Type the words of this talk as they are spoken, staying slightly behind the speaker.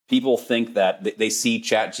People think that they see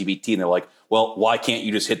ChatGPT and they're like, well, why can't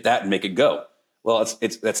you just hit that and make it go? Well,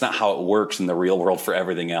 that's not how it works in the real world for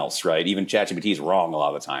everything else, right? Even ChatGPT is wrong a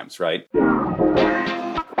lot of the times, right?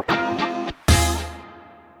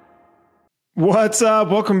 What's up?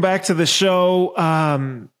 Welcome back to the show.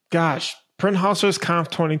 Printhouse Conf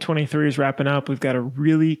 2023 is wrapping up. We've got a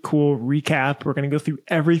really cool recap. We're going to go through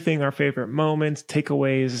everything, our favorite moments,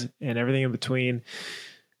 takeaways, and everything in between.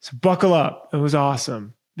 So buckle up. It was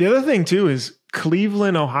awesome. The other thing too is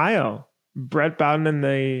Cleveland, Ohio. Brett Bowden and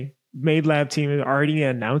the Made Lab team is already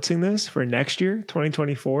announcing this for next year,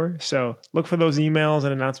 2024. So look for those emails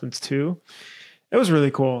and announcements too. It was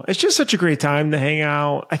really cool. It's just such a great time to hang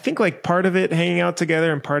out. I think like part of it hanging out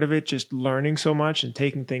together and part of it just learning so much and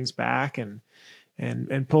taking things back and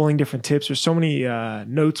pulling different tips. There's so many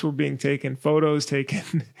notes were being taken, photos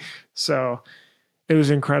taken. So it was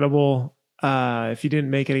incredible. If you didn't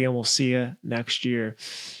make it again, we'll see you next year.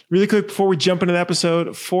 Really quick before we jump into the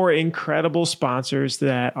episode, 4 incredible sponsors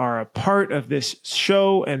that are a part of this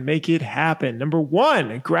show and make it happen. Number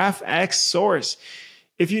 1, GraphX Source.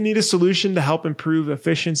 If you need a solution to help improve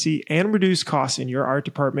efficiency and reduce costs in your art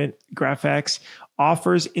department, GraphX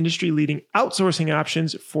offers industry-leading outsourcing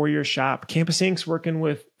options for your shop. Campus Ink's working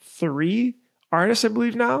with 3 artists, I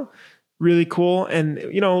believe now. Really cool. And,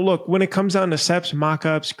 look, when it comes down to SEPs,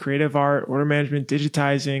 mockups, creative art, order management,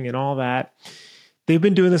 digitizing, and all that, they've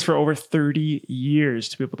been doing this for over 30 years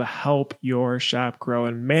to be able to help your shop grow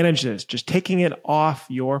and manage this, just taking it off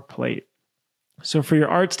your plate. So for your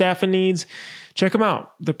art staffing needs, check them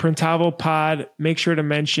out. The Printavo Pod. Make sure to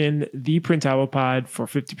mention the Printavo Pod for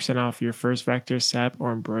 50% off your first vector, SEP,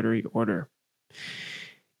 or embroidery order.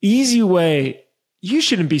 Easy Way. You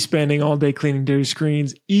shouldn't be spending all day cleaning dirty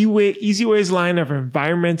screens. Easy Way's line of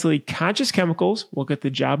environmentally conscious chemicals will get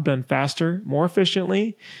the job done faster, more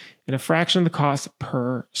efficiently, and a fraction of the cost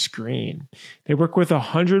per screen. They work with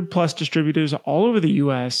 100 plus distributors all over the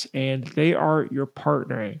US, and they are your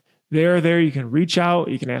partner. They're there. You can reach out.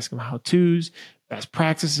 You can ask them how-tos, best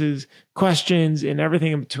practices, questions, and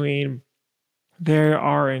everything in between. They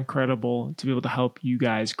are incredible to be able to help you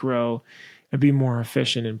guys grow and be more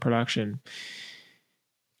efficient in production.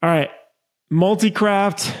 All right,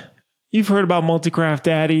 Multicraft. You've heard about Multicraft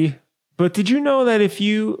Daddy, but did you know that if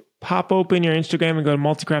you pop open your Instagram and go to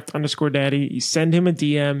multicraft_daddy, you send him a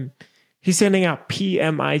DM, he's sending out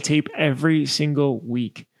PMI tape every single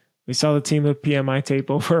week. We saw the team of PMI tape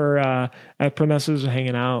over at Printhouse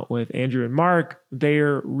hanging out with Andrew and Mark.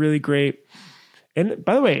 They're really great. And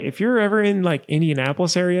by the way, if you're ever in like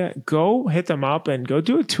Indianapolis area, go hit them up and go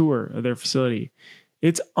do a tour of their facility.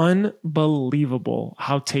 It's unbelievable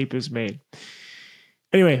how tape is made.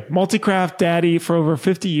 Anyway, Multicraft Daddy for over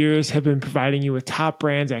 50 years have been providing you with top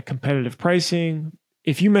brands at competitive pricing.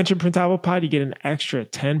 If you mention Printavo Pod, you get an extra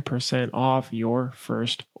 10% off your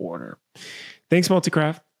first order. Thanks,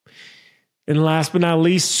 Multicraft. And last but not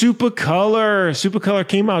least, Supercolor. Supercolor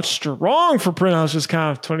came out strong for Printhouse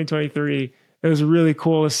Conf 2023. It was really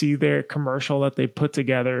cool to see their commercial that they put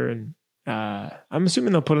together. And I'm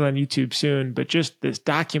assuming they'll put it on YouTube soon, but just this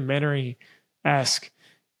documentary-esque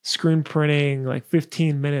screen printing, like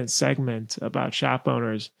 15-minute segment about shop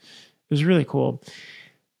owners. It was really cool.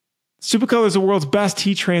 Supercolor is the world's best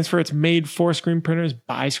heat transfer. It's made for screen printers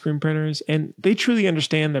by screen printers, and they truly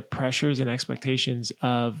understand the pressures and expectations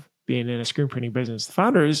of being in a screen printing business. The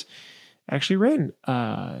founders actually ran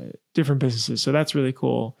different businesses, so that's really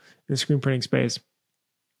cool in the screen printing space.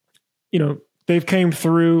 They've came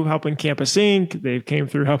through helping Campus Ink. They've came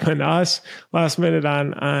through helping us last minute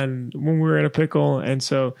on when we were in a pickle, and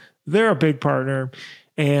so they're a big partner,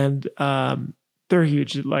 and they're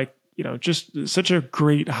huge. Just such a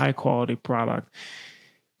great high quality product.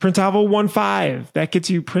 Printavo 15, that gets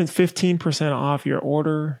you 15% off your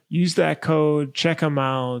order. Use that code, check them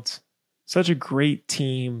out. Such a great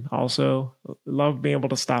team. Also, love being able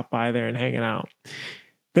to stop by there and hanging out.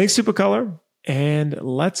 Thanks, Supercolor. And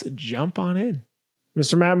let's jump on in.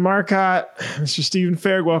 Mr. Matt Marcotte, Mr. Stephen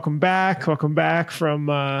Fairg, welcome back. Welcome back from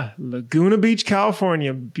Laguna Beach,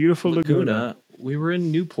 California. Beautiful Laguna. We were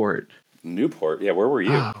in Newport. Newport? Yeah, where were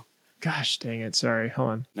you? Oh, gosh, dang it. Sorry. Hold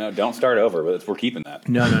on. No, don't start over. But we're keeping that.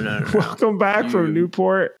 No. Welcome back from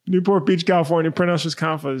Newport Beach, California. Printhouse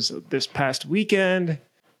Conf was this past weekend.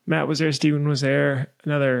 Matt was there. Stephen was there.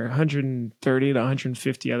 Another 130 to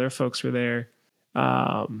 150 other folks were there.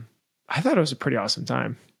 I thought it was a pretty awesome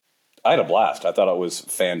time. I had a blast. I thought it was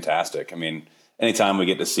fantastic. I mean, anytime we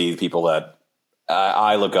get to see people that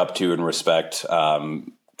I look up to and respect,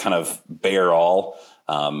 kind of bear all,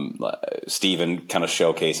 Steven kind of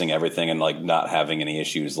showcasing everything and like not having any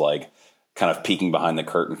issues like kind of peeking behind the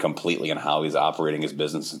curtain completely on how he's operating his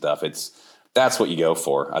business and stuff. That's what you go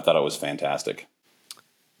for. I thought it was fantastic.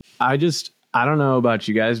 I don't know about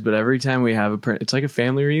you guys, but every time we have a print, it's like a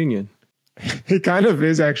family reunion. It kind of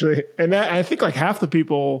is, actually. And I think like half the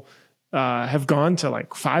people have gone to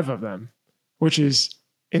like 5 of them, which is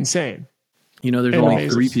insane. You know, there's And only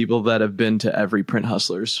amazing. 3 people that have been to every Print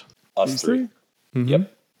Hustlers. Us 3. Mm-hmm.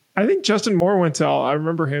 Yep. I think Justin Moore went to all. I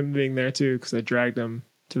remember him being there too because I dragged him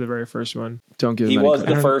to the very first one. Don't give him He any was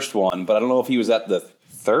credit. the first one, but I don't know if he was at the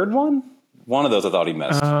 3rd one. One of those I thought he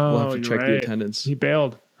missed. Oh, We'll have to you're check the right. attendance. He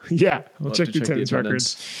bailed. Yeah, we'll check have the to check the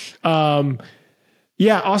attendance records.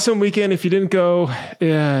 Yeah, awesome weekend. If you didn't go,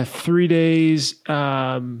 3 days.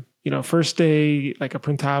 First day, like a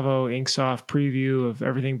Printavo Inksoft preview of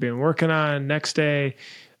everything been working on. Next day,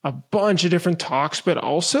 a bunch of different talks, but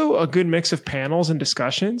also a good mix of panels and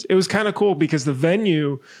discussions. It was kind of cool because the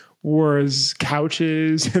venue was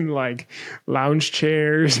couches and like lounge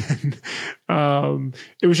chairs. And,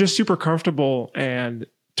 it was just super comfortable and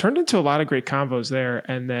turned into a lot of great convos there.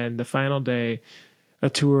 And then the final day, a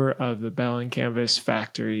tour of the Bell and Canvas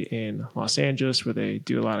factory in Los Angeles, where they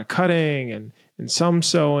do a lot of cutting and some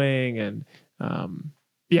sewing. And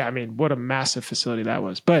what a massive facility that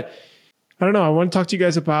was. But I don't know. I want to talk to you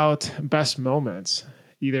guys about best moments.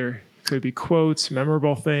 Either could be quotes,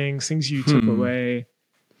 memorable things you took away.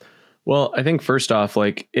 Well, I think first off,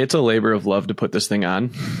 like, it's a labor of love to put this thing on.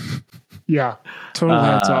 Yeah. Total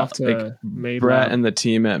hats off to Brett and the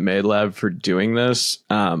team at Made Lab for doing this.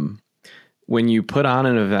 When you put on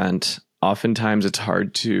an event, oftentimes it's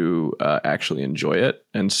hard to actually enjoy it.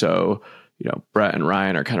 And so, Brett and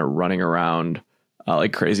Ryan are kind of running around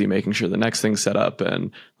like crazy, making sure the next thing's set up and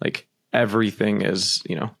like everything is,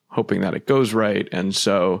 hoping that it goes right. And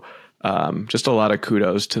so just a lot of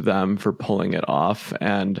kudos to them for pulling it off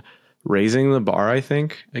and raising the bar, I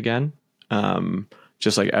think, again.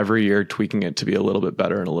 Just like every year tweaking it to be a little bit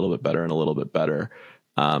better and a little bit better and a little bit better.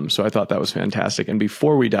 So I thought that was fantastic. And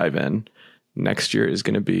before we dive in, next year is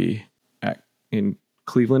going to be in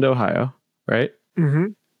Cleveland, Ohio, right? Mm-hmm.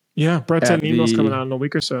 Yeah. Brett said emails coming out in a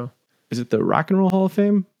week or so. Is it the Rock and Roll Hall of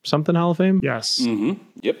Fame? Something Hall of Fame? Yes. Mm-hmm.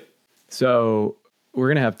 Yep. So we're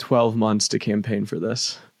going to have 12 months to campaign for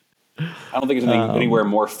this. I don't think there's anywhere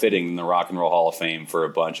more fitting than the Rock and Roll Hall of Fame for a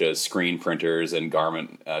bunch of screen printers and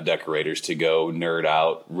garment decorators to go nerd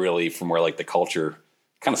out really from where like the culture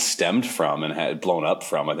kind of stemmed from and had blown up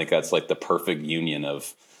from. I think that's like the perfect union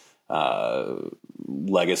of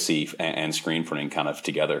legacy and screen printing kind of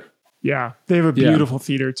together. Yeah. They have a beautiful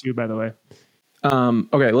theater too, by the way.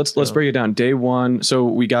 Okay, let's break it down. Day one, so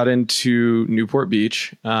we got into Newport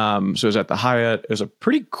Beach. So it was at the Hyatt. It was a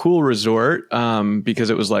pretty cool resort because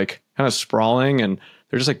it was like kind of sprawling and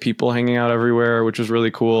there's just like people hanging out everywhere, which was really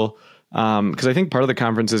cool. Because I think part of the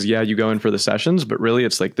conference is, you go in for the sessions, but really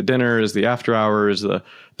it's like the dinners, the after hours,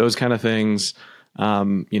 those kind of things.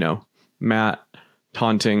 Matt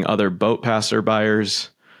taunting other boat passer buyers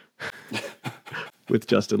with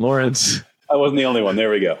Justin Lawrence. I wasn't the only one. There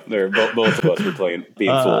we go. Both of us were being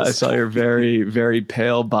fools. I saw your very, very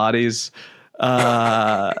pale bodies.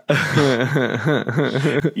 You're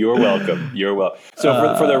welcome. You're welcome.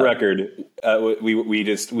 So for the record,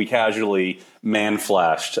 we casually man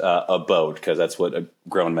flashed a boat because that's what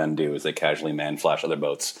grown men do is they casually man flash other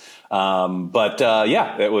boats.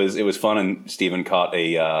 It was fun, and Stephen caught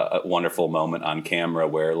a wonderful moment on camera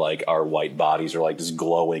where like our white bodies are like just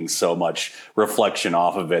glowing, so much reflection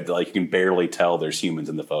off of it that like you can barely tell there's humans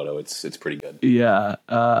in the photo. It's pretty good. Yeah.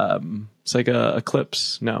 It's like a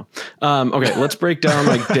eclipse. No. Okay, let's break down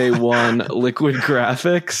like day one liquid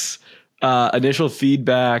graphics. Initial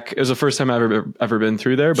feedback. It was the first time I've ever been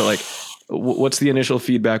through there, but like, what's the initial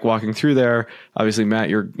feedback walking through there? Obviously, Matt,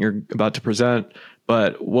 you're about to present,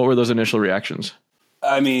 but what were those initial reactions?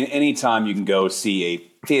 I mean, anytime you can go see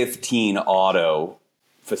a 15 auto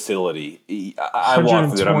facility, I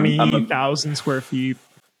walked through it. 120,000 square feet.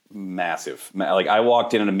 Massive. Like I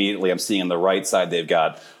walked in and immediately I'm seeing on the right side, they've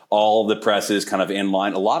got all the presses kind of in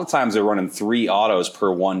line. A lot of times they're running 3 autos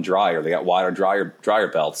per one dryer. They got wider dryer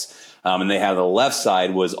belts. And they have the left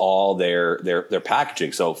side was all their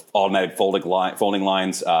packaging. So automatic folding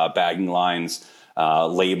lines, bagging lines,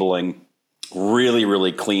 labeling. Really,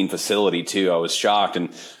 really clean facility too. I was shocked,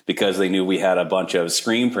 and because they knew we had a bunch of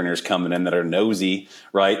screen printers coming in that are nosy,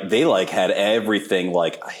 right? They like had everything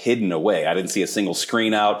like hidden away. I didn't see a single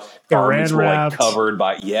screen out. Garments were like covered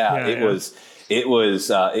by it was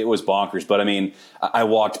bonkers. But I mean, I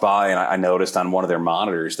walked by and I noticed on one of their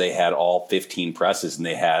monitors they had all 15 presses, and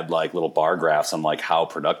they had like little bar graphs on like how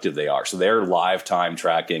productive they are. So they're live time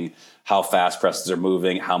tracking how fast presses are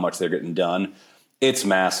moving, how much they're getting done. It's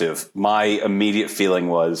massive. My immediate feeling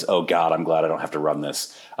was, oh God, I'm glad I don't have to run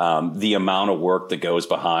this. The amount of work that goes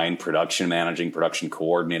behind production managing, production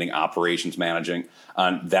coordinating, operations managing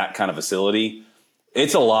on that kind of facility,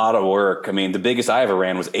 it's a lot of work. I mean, the biggest I ever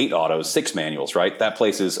ran was 8 autos, 6 manuals, right? That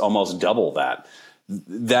place is almost double that.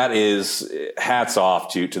 That is hats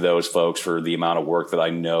off to those folks for the amount of work that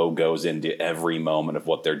I know goes into every moment of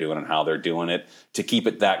what they're doing and how they're doing it to keep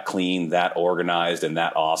it that clean, that organized, and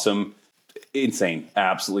that awesome. Insane.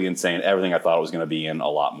 Absolutely insane. Everything I thought it was going to be in, a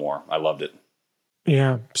lot more. I loved it.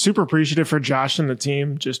 Yeah. Super appreciative for Josh and the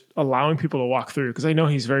team just allowing people to walk through, because I know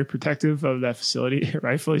he's very protective of that facility,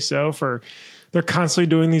 rightfully so. They're constantly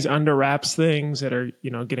doing these under wraps things that are,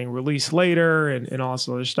 getting released later and all this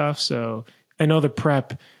other stuff. So I know the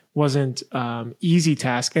prep wasn't easy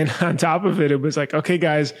task. And on top of it, it was like, okay,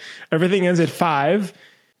 guys, everything ends at 5.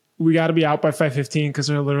 We got to be out by 5:15 because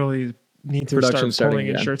they're literally need to start pulling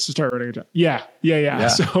in shirts to start running a job. Yeah.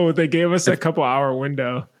 So they gave us a couple hour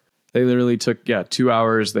window. They literally took 2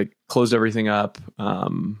 hours. They closed everything up.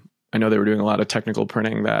 I know they were doing a lot of technical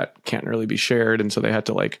printing that can't really be shared, and so they had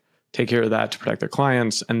to take care of that to protect their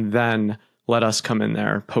clients, and then let us come in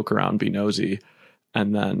there, poke around, be nosy,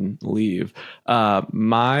 and then leave.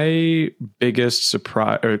 My biggest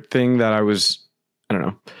surprise or thing that was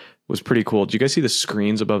pretty cool. Did you guys see the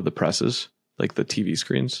screens above the presses, like the TV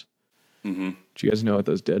screens? Mm-hmm. Do you guys know what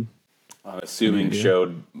those did? I'm assuming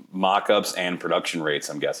showed mock-ups and production rates,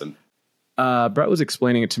 I'm guessing. Brett was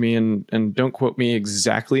explaining it to me, and don't quote me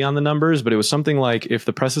exactly on the numbers, but it was something like if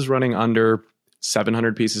the press is running under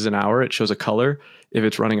 700 pieces an hour, it shows a color. If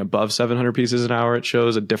it's running above 700 pieces an hour, it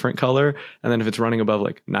shows a different color. And then if it's running above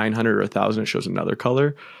 900 or 1,000, it shows another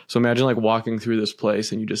color. So imagine walking through this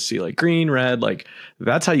place and you just see green, red.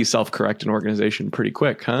 That's how you self-correct an organization pretty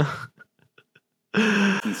quick, huh?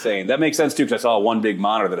 Insane. That makes sense too, because I saw one big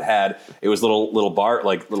monitor that it was little bar,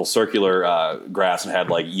 little circular graphs, and had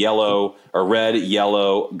yellow or red,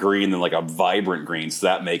 yellow, green, then a vibrant green. So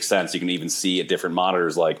that makes sense. You can even see at different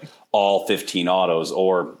monitors all 15 autos,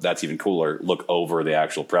 or that's even cooler, look over the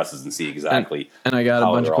actual presses and see exactly. And I got a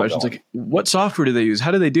bunch of questions what software do they use?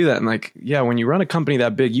 How do they do that? And when you run a company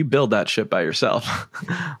that big, you build that shit by yourself.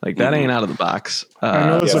 That ain't out of the box. I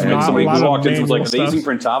know this is not somebody a lot walked in and was like, stuff. "Are they using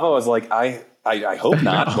Printavo?" I was like, I hope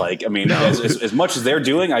not. As much as they're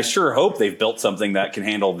doing, I sure hope they've built something that can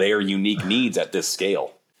handle their unique needs at this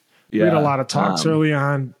scale. Yeah. We had a lot of talks early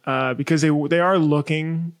on because they are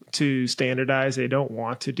looking to standardize. They don't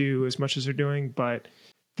want to do as much as they're doing, but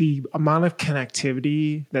the amount of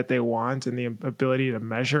connectivity that they want and the ability to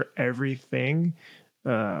measure everything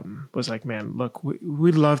was man, look,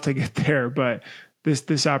 we'd love to get there, but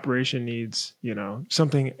this operation needs,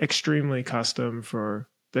 something extremely custom for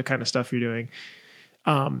the kind of stuff you're doing.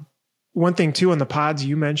 One thing too, on the pods,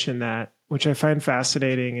 you mentioned that, which I find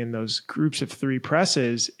fascinating in those groups of 3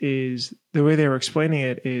 presses, is the way they were explaining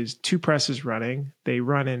it is 2 presses running. They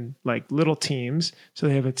run in little teams. So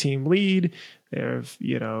they have a team lead, they have,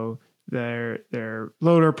 their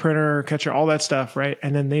loader, printer, catcher, all that stuff, right?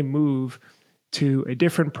 And then they move to a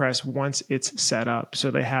different press once it's set up.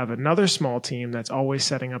 So they have another small team that's always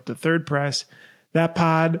setting up the 3rd press. That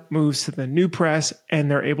pod moves to the new press, and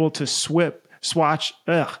they're able to swap,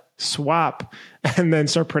 and then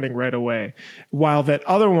start printing right away. While that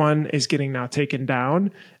other one is getting now taken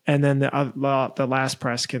down, and then the last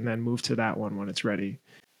press can then move to that one when it's ready.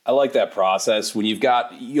 I like that process.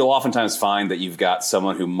 You'll oftentimes find that you've got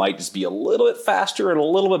someone who might just be a little bit faster and a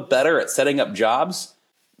little bit better at setting up jobs.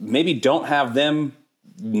 Maybe don't have them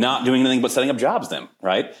not doing anything but setting up jobs then,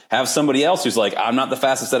 right? Have somebody else who's I'm not the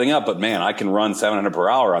fastest setting up, but man, I can run 700 per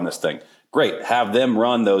hour on this thing. Great. Have them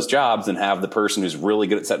run those jobs, and have the person who's really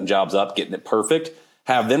good at setting jobs up, getting it perfect,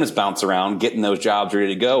 have them just bounce around, getting those jobs ready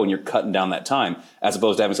to go, and you're cutting down that time, as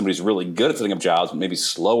opposed to having somebody who's really good at setting up jobs, but maybe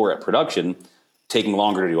slower at production, taking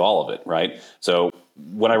longer to do all of it, right? So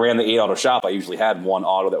when I ran the 8 auto shop, I usually had one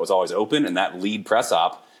auto that was always open, and that lead press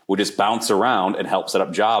op would just bounce around and help set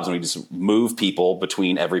up jobs, and we just move people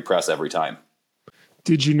between every press every time.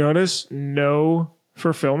 Did you notice no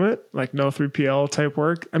fulfillment, no 3PL type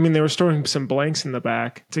work? I mean, they were storing some blanks in the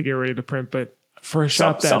back to get ready to print, but for a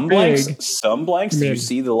shop that big, some blanks. Did you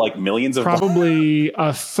see the millions of probably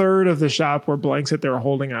a third of the shop were blanks that they were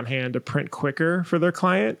holding on hand to print quicker for their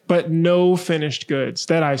client, but no finished goods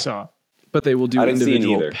that I saw. But they will do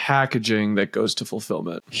individual packaging that goes to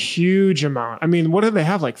fulfillment. Huge amount. I mean, what do they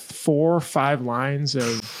have? 4 or 5 lines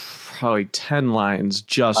of probably 10 lines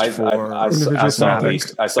just for. I saw at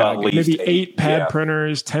least maybe 8 pad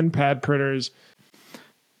printers, 10 pad printers.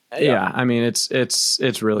 Yeah, I mean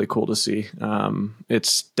it's really cool to see.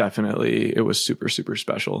 It was super super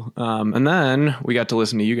special. And then we got to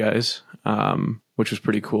listen to you guys, which was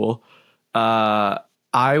pretty cool. I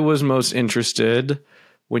was most interested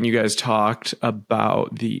when you guys talked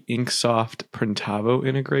about the Inksoft Printavo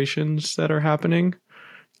integrations that are happening.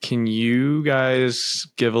 Can you guys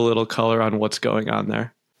give a little color on what's going on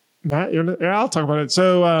there? Matt, I'll talk about it.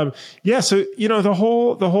 So, so the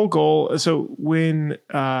whole goal. So when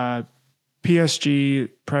PSG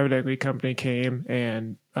private equity company came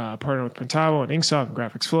and partnered with Printavo and Inksoft and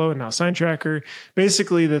Graphics Flow and now Sign Tracker,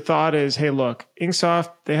 basically the thought is, hey, look, Inksoft,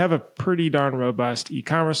 they have a pretty darn robust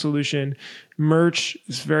e-commerce solution. Merch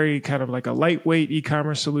is very kind of like a lightweight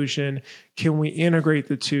e-commerce solution. Can we integrate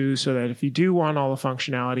the two so that if you do want all the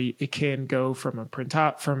functionality, it can go from an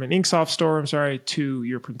Inksoft store, to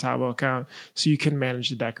your Printavo account, so you can manage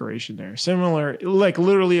the decoration there. Similar, like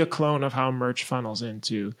literally a clone of how merch funnels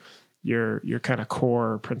into your kind of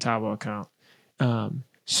core Printavo account.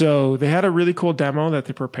 So they had a really cool demo that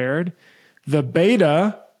they prepared. The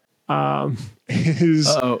beta is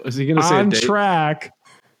he going to say on track.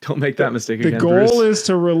 Don't make that mistake again. The goal is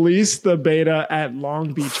to release the beta at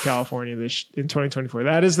Long Beach, California in 2024.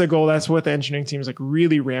 That is the goal. That's what the engineering team is like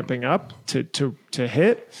really ramping up to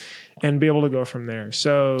hit and be able to go from there.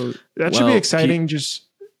 So that should be exciting.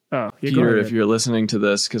 Peter, if you're listening to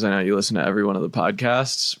this, because I know you listen to every one of the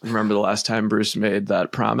podcasts, remember the last time Bruce made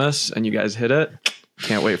that promise and you guys hit it?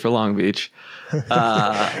 Can't wait for Long Beach.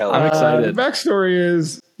 I'm excited. The backstory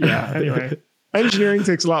is, anyway, engineering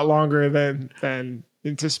takes a lot longer than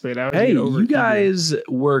anticipated. Hey, you guys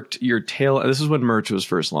worked your tail. This is when merch was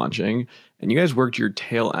first launching, and you guys worked your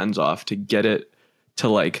tail ends off to get it to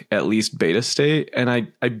like at least beta state.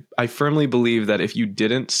 And I firmly believe that if you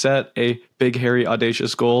didn't set a big, hairy,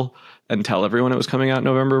 audacious goal and tell everyone it was coming out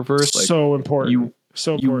November 1st, so important.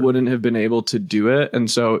 You wouldn't have been able to do it. And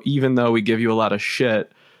so even though we give you a lot of shit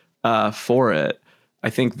for it, I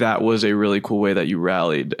think that was a really cool way that you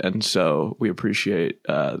rallied. And so we appreciate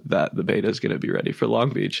that the beta is going to be ready for Long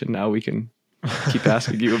Beach. And now we can keep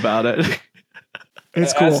asking you about it.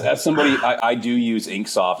 It's cool. As somebody, I do use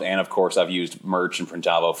Inksoft, and of course I've used Merch and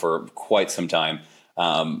Printavo for quite some time.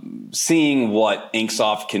 Seeing what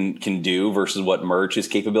Inksoft can do versus what Merch's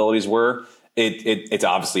capabilities were, it's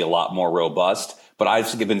obviously a lot more robust. But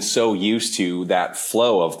I've been so used to that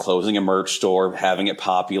flow of closing a merch store, having it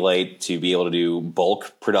populate to be able to do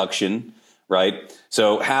bulk production, right?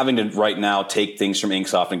 So having to right now take things from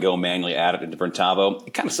Inksoft and go manually add it into Printavo,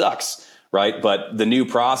 it kind of sucks, right? But the new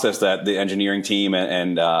process that the engineering team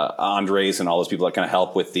and Andres and all those people that kind of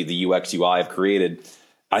help with the UX UI have created,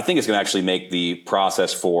 I think it's going to actually make the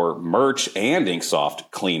process for Merch and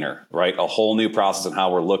Inksoft cleaner, right? A whole new process on how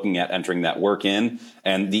we're looking at entering that work in,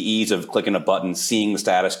 and the ease of clicking a button, seeing the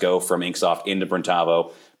status go from Inksoft into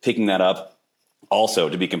Printavo, picking that up. Also,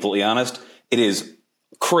 to be completely honest, it is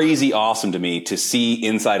crazy awesome to me to see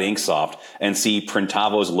inside Inksoft and see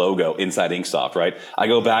Printavo's logo inside Inksoft, right? I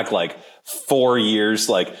go back like 4 years,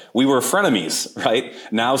 like we were frenemies, right?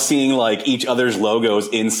 Now seeing like each other's logos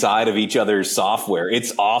inside of each other's software.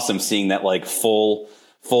 It's awesome seeing that like full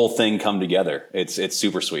thing come together. It's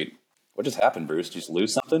super sweet. What just happened, Bruce? Did you just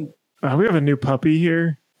lose something? We have a new puppy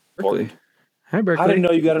here. Berkeley. Hi, Berkeley. I didn't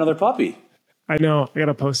know you got another puppy. I know. I got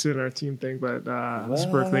to post it in our team thing, but it's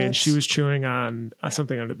Berkeley, and she was chewing on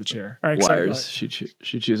something under the chair. All right, wires. She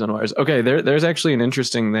chews on wires. Okay, there's actually an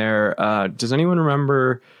interesting there. Does anyone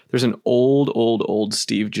remember? There's an old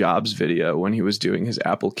Steve Jobs video when he was doing his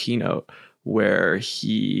Apple keynote where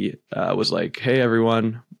he was like, "Hey,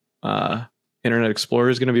 everyone, Internet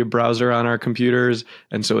Explorer is going to be a browser on our computers,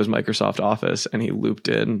 and so is Microsoft Office." And he looped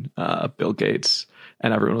in Bill Gates,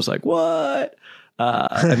 and everyone was like, "What?"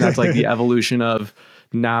 And that's like the evolution of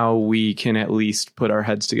now we can at least put our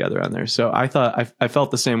heads together on there. So I thought I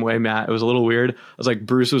felt the same way, Matt. It was a little weird. I was like,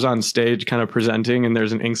 Bruce was on stage kind of presenting and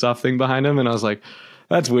there's an Inksoft thing behind him. And I was like,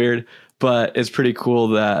 that's weird, but it's pretty cool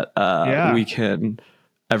that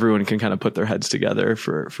everyone can kind of put their heads together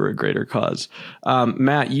for a greater cause.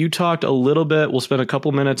 Matt, you talked a little bit. We'll spend a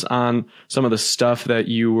couple minutes on some of the stuff that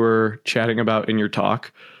you were chatting about in your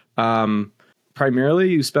talk. Primarily,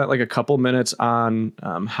 you spent like a couple minutes on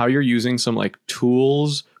how you're using some like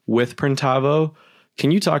tools with Printavo.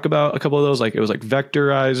 Can you talk about a couple of those? Like it was like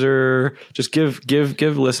Vectorizer. Just give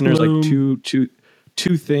listeners like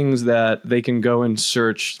two things that they can go and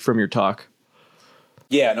search from your talk.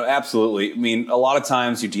 Yeah, no, absolutely. I mean, a lot of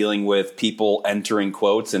times you're dealing with people entering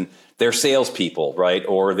quotes and they're salespeople, right?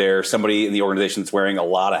 Or they're somebody in the organization that's wearing a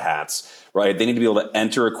lot of hats, right? They need to be able to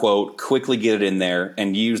enter a quote, quickly get it in there,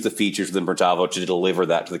 and use the features within Printavo to deliver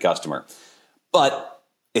that to the customer. But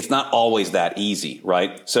it's not always that easy,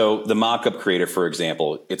 right? So the mockup creator, for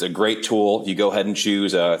example, it's a great tool. You go ahead and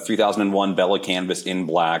choose a 3001 Bella canvas in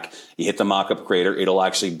black. You hit the mockup creator. It'll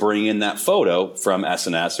actually bring in that photo from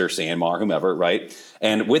SNS or Sanmar, whomever, right?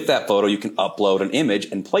 And with that photo, you can upload an image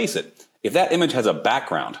and place it. If that image has a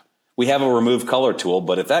background, we have a remove color tool,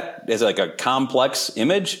 but if that is like a complex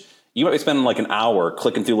image, you might be spending like an hour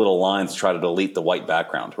clicking through little lines to try to delete the white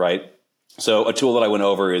background, right? So a tool that I went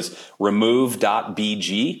over is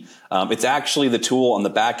remove.bg. It's actually the tool on the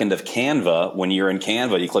back end of Canva. When you're in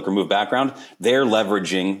Canva, you click remove background. They're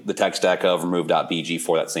leveraging the tech stack of remove.bg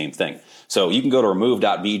for that same thing. So you can go to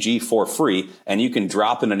remove.bg for free and you can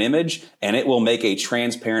drop in an image and it will make a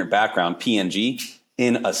transparent background PNG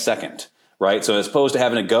in a second, right? So as opposed to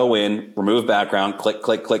having to go in, remove background, click,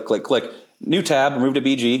 click, click, click, click, new tab, remove to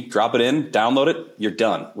BG, drop it in, download it, you're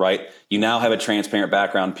done, right? You now have a transparent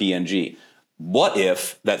background PNG. What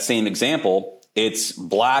if that same example, it's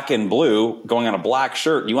black and blue going on a black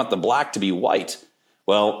shirt, you want the black to be white?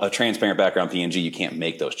 Well, a transparent background PNG, you can't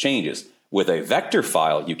make those changes. With a vector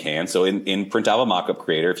file, you can. So in Printavo Mockup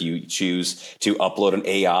Creator, if you choose to upload an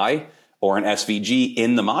AI or an SVG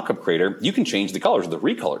in the Mockup Creator, you can change the colors with the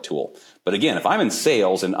recolor tool. But again, if I'm in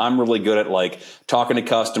sales and I'm really good at like talking to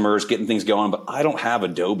customers, getting things going, but I don't have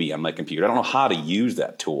Adobe on my computer, I don't know how to use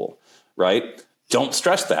that tool, right? Don't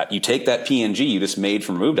stress that. You take that PNG you just made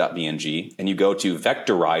from remove.png and you go to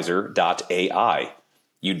vectorizer.ai.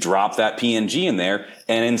 You drop that PNG in there,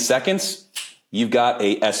 and in seconds, you've got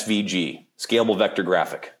a SVG, scalable vector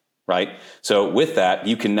graphic, right? So with that,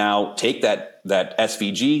 you can now take that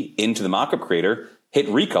SVG into the Mockup Creator, hit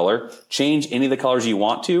recolor, change any of the colors you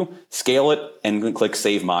want to, scale it, and click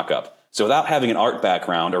Save Mockup. So without having an art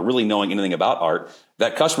background or really knowing anything about art,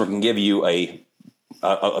 that customer can give you a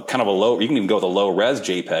kind of a low, you can even go with a low res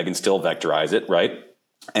JPEG and still vectorize it, right?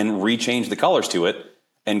 And rechange the colors to it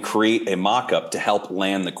and create a mockup to help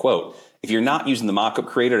land the quote. If you're not using the Mockup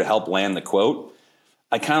Creator to help land the quote,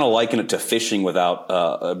 I kind of liken it to fishing without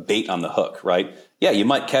a bait on the hook, right? Yeah, you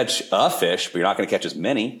might catch a fish, but you're not going to catch as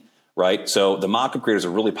many, right? So the Mockup Creator is a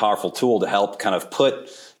really powerful tool to help kind of put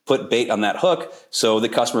bait on that hook so the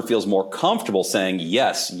customer feels more comfortable saying,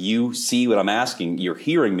 yes, you see what I'm asking, you're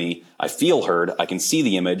hearing me, I feel heard, I can see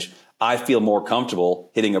the image, I feel more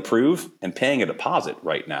comfortable hitting approve and paying a deposit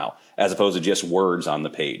right now, as opposed to just words on the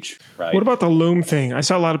page, right? What about the Loom thing? I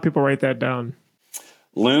saw a lot of people write that down.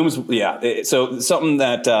 Looms, yeah. So something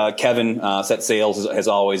that Kevin Set Sales has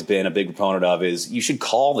always been a big proponent of is you should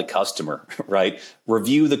call the customer, right?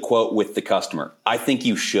 Review the quote with the customer. I think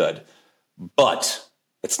you should, but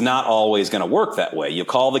it's not always going to work that way. You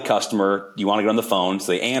call the customer, you want to get on the phone,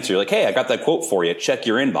 so they answer, you're like, hey, I got that quote for you. Check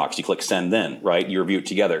your inbox. You click send then, right? You review it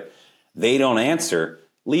together. They don't answer.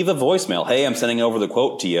 Leave a voicemail. Hey, I'm sending over the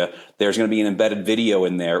quote to you. There's going to be an embedded video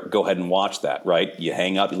in there. Go ahead and watch that, right? You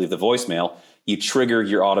hang up, you leave the voicemail. You trigger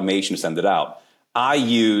your automation to send it out. I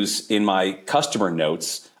use in my customer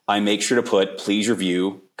notes, I make sure to put please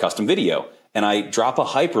review custom video. And I drop a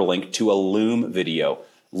hyperlink to a Loom video.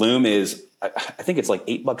 Loom is, I think it's like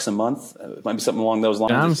 $8 a month. It might be something along those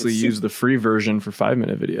lines. I honestly use the free version for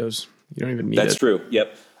 5-minute videos. You don't even need it. That's true.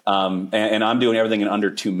 Yep. And I'm doing everything in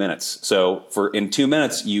under 2 minutes. So in 2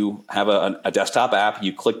 minutes, you have a desktop app,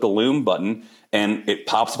 you click the Loom button, and it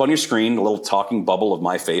pops up on your screen, a little talking bubble of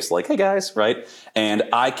my face like, hey guys, right? And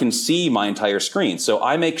I can see my entire screen. So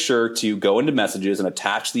I make sure to go into messages and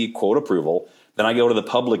attach the quote approval. Then I go to the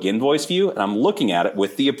public invoice view and I'm looking at it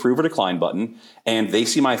with the approve or decline button, and they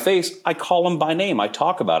see my face. I call them by name. I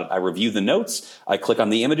talk about it. I review the notes. I click on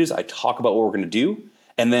the images. I talk about what we're going to do.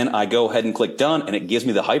 And then I go ahead and click done, and it gives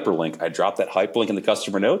me the hyperlink. I drop that hyperlink in the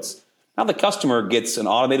customer notes. Now the customer gets an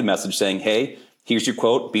automated message saying, hey, here's your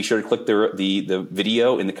quote. Be sure to click the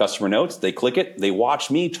video in the customer notes. They click it. They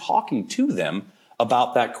watch me talking to them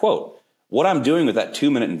about that quote. What I'm doing with that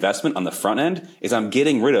 2-minute investment on the front end is I'm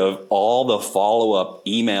getting rid of all the follow-up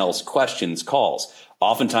emails, questions, calls.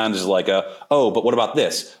 Oftentimes it's like, oh, but what about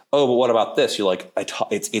this? Oh, but what about this? You're like,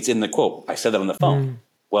 it's in the quote. I said that on the phone.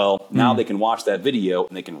 Well, now they can watch that video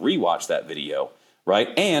and they can rewatch that video, right?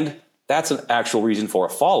 And that's an actual reason for a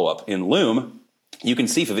follow-up. In Loom, you can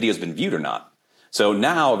see if a video has been viewed or not. So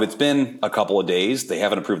now if it's been a couple of days, they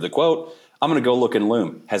haven't approved the quote, I'm going to go look in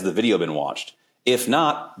Loom. Has the video been watched? If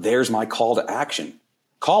not, there's my call to action.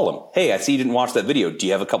 Call them. Hey, I see you didn't watch that video. Do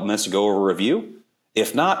you have a couple minutes to go over a review?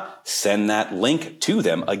 If not, send that link to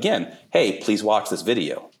them again. Hey, please watch this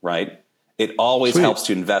video, right? It always helps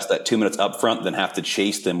to invest that 2 minutes up front than have to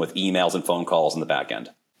chase them with emails and phone calls in the back end.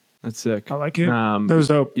 That's sick. I like it. That was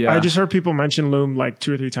dope. Yeah. I just heard people mention Loom like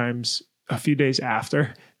 2 or 3 times a few days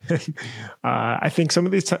after I think some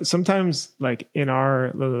of these sometimes like in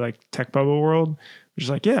our like tech bubble world, we're just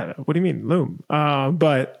like, yeah, what do you mean Loom?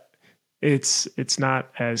 But it's not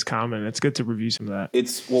as common. It's good to review some of that.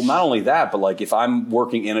 It's well, not only that, but like if I'm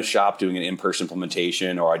working in a shop doing an in-person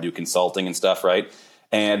implementation or I do consulting and stuff, right?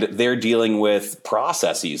 And they're dealing with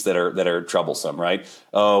processes that are troublesome, right?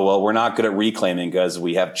 Oh, well, we're not good at reclaiming because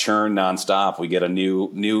we have churn nonstop. We get a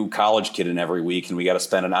new college kid in every week, and we got to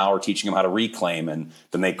spend an hour teaching them how to reclaim, and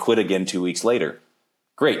then they quit again 2 weeks later.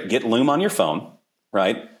 Great, get Loom on your phone,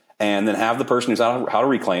 right? And then have the person who's out how to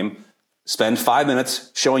reclaim spend 5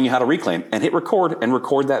 minutes showing you how to reclaim, and hit record and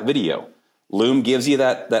record that video. Loom gives you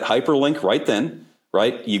that hyperlink right then,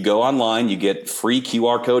 right? You go online, you get free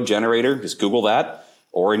QR code generator. Just Google that.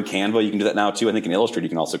 Or in Canva, you can do that now too. I think in Illustrator, you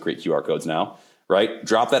can also create QR codes now, right?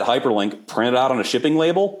 Drop that hyperlink, print it out on a shipping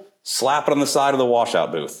label, slap it on the side of the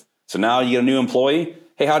washout booth. So now you get a new employee.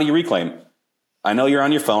 Hey, how do you reclaim? I know you're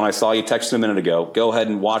on your phone. I saw you text a minute ago. Go ahead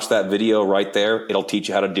and watch that video right there. It'll teach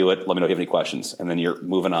you how to do it. Let me know if you have any questions. And then you're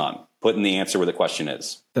moving on, putting the answer where the question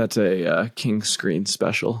is. That's a King Screen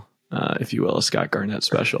special, if you will, a Scott Garnett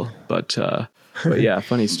special. But yeah,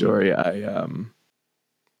 funny story. I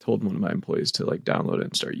told one of my employees to like download it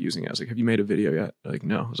and start using it. I was like, have you made a video yet? They're like,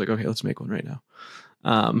 no. I was like, okay, let's make one right now.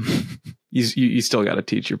 You still got to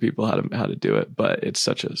teach your people how to do it, but it's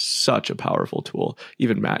such a powerful tool.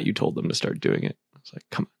 Even Matt, you told them to start doing it. I was like,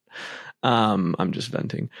 come on. I'm just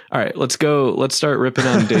venting. All right, let's go. Let's start ripping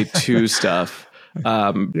on day 2 stuff.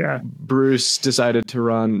 Bruce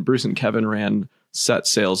and Kevin ran Set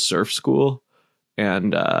Sails Surf School.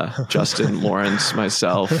 And Justin, Lawrence,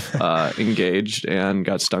 myself engaged and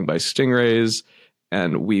got stung by stingrays,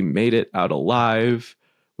 and we made it out alive,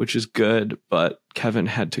 which is good. But Kevin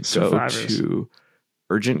had to go to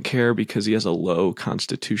urgent care because he has a low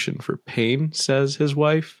constitution for pain, says his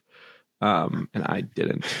wife, and I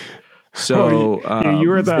didn't. So you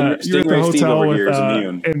were at the hotel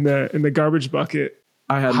with, in the garbage bucket.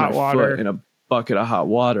 I had hot water foot in a bucket of hot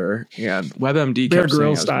water, and WebMD kept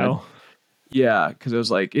saying style. Yeah, because it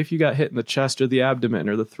was like, if you got hit in the chest or the abdomen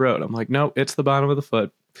or the throat, I'm like, no, it's the bottom of the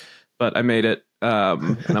foot. But I made it,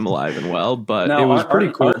 and I'm alive and well. But now, it was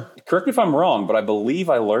pretty cool. Correct me if I'm wrong, but I believe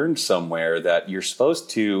I learned somewhere that you're supposed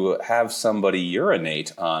to have somebody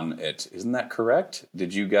urinate on it. Isn't that correct?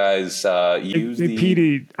 Did you guys use they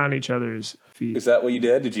peed on each other's feet? Is that what you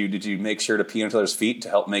did? Did you make sure to pee on each other's feet to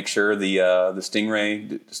help make sure the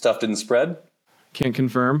stingray stuff didn't spread? Can't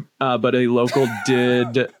confirm, but a local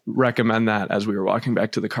did recommend that as we were walking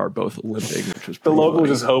back to the car, both limping, which was the local was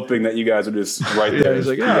just hoping that you guys would just right there. He's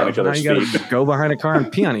like, yeah, you got to go behind a car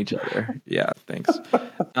and pee on each other. Yeah, thanks.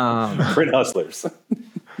 Print hustlers.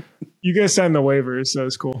 You guys signed the waivers, so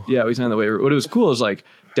it's cool. Yeah, we signed the waiver. What was cool is like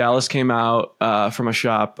Dallas came out from a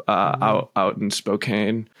shop out in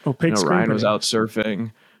Spokane. Oh, Ryan was out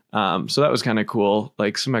surfing. So that was kind of cool,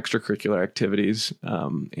 like some extracurricular activities,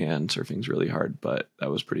 and surfing's really hard, but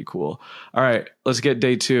that was pretty cool. All right, let's get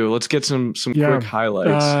day 2. Let's get some quick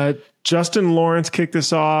highlights. Justin Lawrence kicked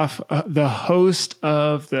us off, the host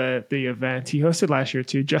of the event. He hosted last year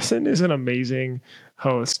too. Justin is an amazing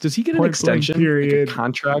host. Does he get an extension? Period.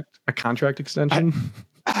 Like a contract extension?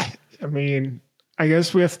 I mean, I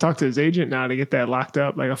guess we have to talk to his agent now to get that locked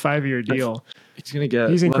up, like a 5-year deal. He's gonna get.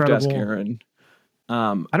 He's incredible. Karen.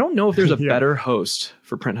 I don't know if there's a better host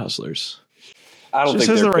for Print Hustlers. I don't think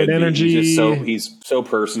there's the right energy. He's so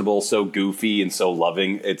personable, so goofy, and so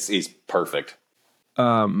loving. He's perfect.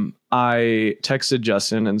 I texted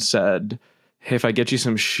Justin and said, hey, if I get you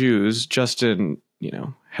some shoes, Justin,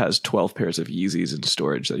 has 12 pairs of Yeezys in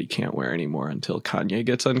storage that he can't wear anymore until Kanye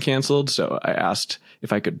gets uncanceled. So I asked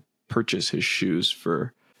if I could purchase his shoes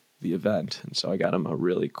for the event, and so I got him a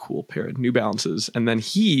really cool pair of New Balances, and then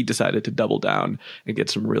he decided to double down and get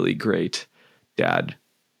some really great dad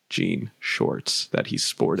jean shorts that he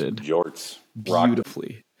sported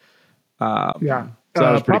beautifully. So that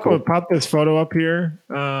was pretty cool. Pop this photo up here,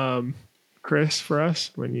 Chris, for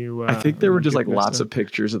us when you. I think there were just like lots of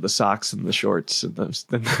pictures of the socks and the shorts, and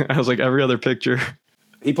I was like every other picture.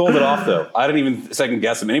 He pulled it off though. I didn't even second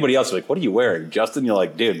guess him. Anybody else was like, "What are you wearing, Justin?" You're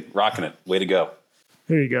like, "Dude, rocking it. Way to go."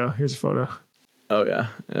 Here you go. Here's a photo. Oh yeah,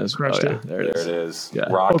 crushed it. There it is.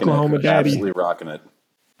 Yeah, rocking Oklahoma it. daddy. Absolutely rocking it.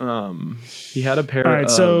 He had a pair of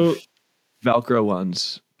Velcro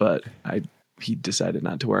ones, but he decided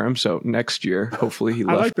not to wear them. So next year, hopefully he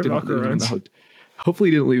left. Hopefully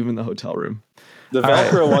he didn't leave him in the hotel room. The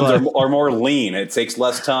Velcro ones are more lean. It takes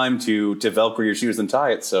less time to Velcro your shoes than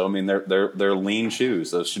tie it. So I mean, they're lean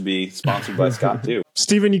shoes. Those should be sponsored by Scott too.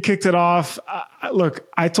 Steven, you kicked it off. Look,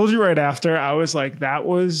 I told you right after. I was like, that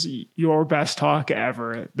was your best talk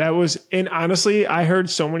ever. That was, and honestly, I heard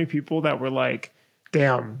so many people that were like,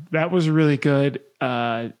 "Damn, that was really good."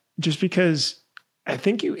 Just because I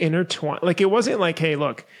think you intertwine. Like, it wasn't like, "Hey,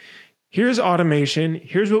 look, here's automation.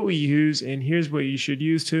 Here's what we use, and here's what you should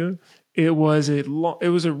use too." It was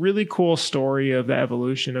a really cool story of the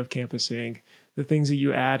evolution of campusing, the things that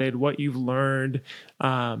you added, what you've learned.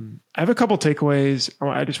 I have a couple takeaways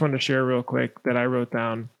I just wanted to share real quick that I wrote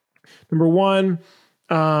down. Number one,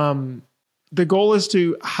 the goal is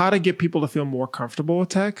how to get people to feel more comfortable with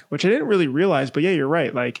tech, which I didn't really realize, but yeah, you're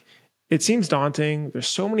right. Like, it seems daunting. There's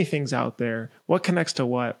so many things out there. What connects to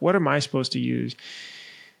what? What am I supposed to use?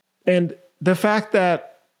 And the fact that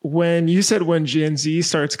when Gen Z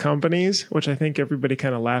starts companies, which I think everybody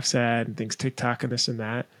kind of laughs at and thinks TikTok and this and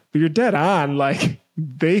that, but you're dead on. Like,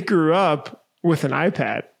 they grew up with an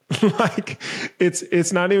iPad. Like,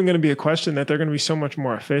 it's not even going to be a question that they're going to be so much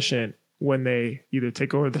more efficient when they either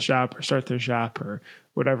take over the shop or start their shop or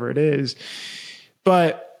whatever it is.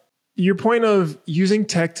 But your point of using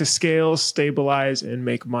tech to scale, stabilize, and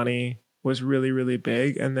make money was really, really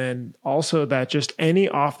big. And then also that just any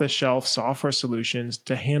off-the-shelf software solutions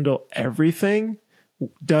to handle everything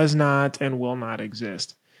does not and will not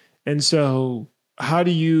exist. And so how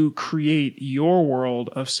do you create your world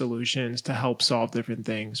of solutions to help solve different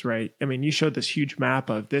things, right? I mean, you showed this huge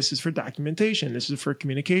map of this is for documentation, this is for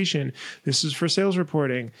communication, this is for sales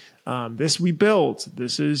reporting, this we built,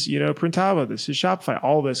 this is, Printavo, this is Shopify,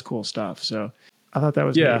 all this cool stuff. So I thought that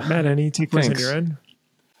was neat. Matt, any takeaways on your end?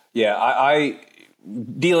 Yeah, I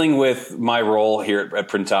dealing with my role here at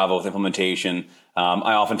Printavo with implementation,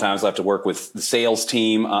 I oftentimes have to work with the sales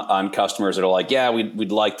team on customers that are like, yeah,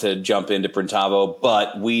 we'd like to jump into Printavo,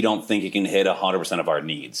 but we don't think it can hit 100% of our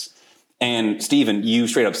needs. And Steven, you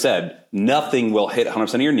straight up said, nothing will hit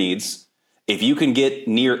 100% of your needs. If you can get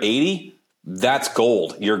near 80, that's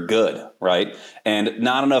gold. You're good, right? And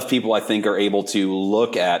not enough people, I think, are able to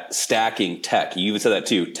look at stacking tech. You even said that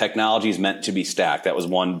too. Technology is meant to be stacked. That was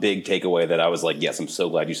one big takeaway that I was like, yes, I'm so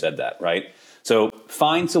glad you said that, right? So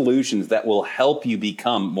find solutions that will help you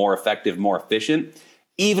become more effective, more efficient,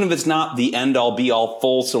 even if it's not the end-all, be-all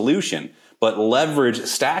full solution, but leverage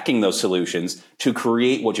stacking those solutions to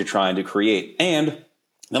create what you're trying to create. And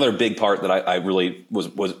another big part that I really was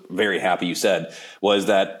very happy you said was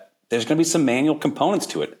that there's going to be some manual components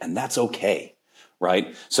to it, and that's okay,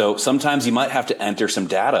 right? So sometimes you might have to enter some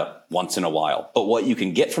data once in a while, but what you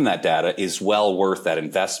can get from that data is well worth that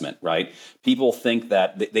investment, right? People think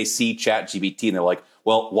that they see ChatGPT and they're like,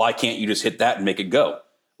 well, why can't you just hit that and make it go?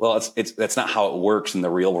 Well, that's not how it works in the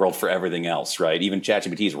real world for everything else, right? Even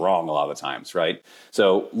ChatGPT is wrong a lot of the times, right?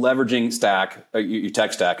 So leveraging your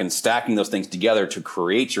tech stack and stacking those things together to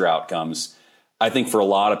create your outcomes, I think for a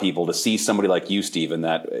lot of people to see somebody like you, Steven,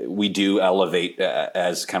 that we do elevate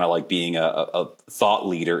as kind of like being a thought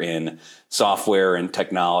leader in software and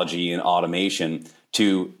technology and automation,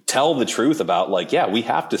 to tell the truth about like, yeah, we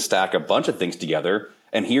have to stack a bunch of things together.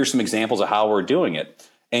 And here's some examples of how we're doing it.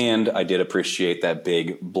 And I did appreciate that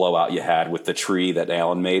big blowout you had with the tree that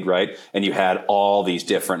Alan made, right? And you had all these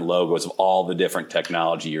different logos of all the different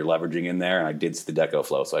technology you're leveraging in there. And I did see the Deco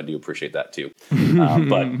flow, so I do appreciate that too.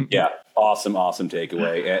 But yeah, awesome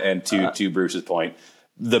takeaway. And to Bruce's point,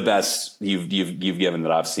 the best you've given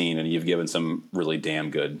that I've seen, and you've given some really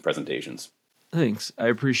damn good presentations. Thanks. I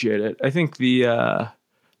appreciate it. I think the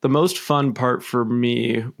most fun part for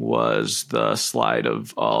me was the slide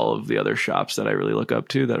of all of the other shops that I really look up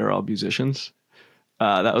to that are all musicians.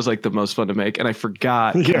 That was like the most fun to make. And I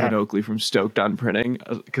forgot Kevin Oakley from Stoked on Printing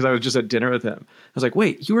because I was just at dinner with him. I was like,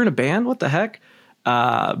 wait, you were in a band? What the heck?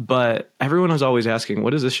 But everyone was always asking,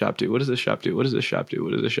 what does this shop do? What does this shop do? What does this shop do?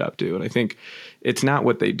 What does this shop do? And I think it's not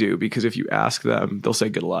what they do, because if you ask them, they'll say,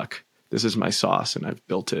 good luck. This is my sauce and I've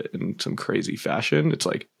built it in some crazy fashion. It's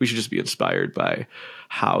like, we should just be inspired by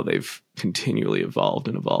how they've continually evolved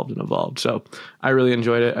and evolved and evolved. So I really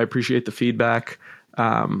enjoyed it. I appreciate the feedback.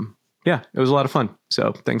 Yeah, it was a lot of fun.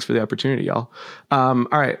 So thanks for the opportunity, y'all. All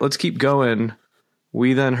right, let's keep going.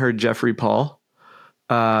 We then heard Jeffrey Paul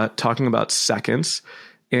talking about seconds.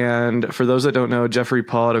 And for those that don't know, Jeffrey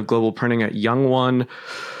Paul out of Global Printing at Young One,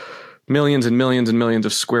 millions and millions and millions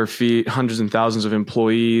of square feet, hundreds and thousands of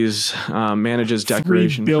employees, manages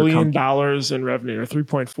decoration. $3 billion in revenue, or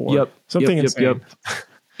 3.4. Yep. Something insane. Yep.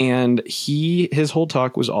 And his whole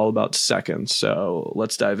talk was all about seconds. So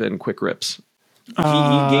let's dive in, quick rips. He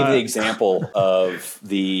gave the example of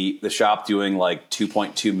the shop doing like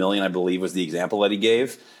 2.2 million, I believe was the example that he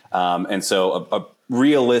gave. And so a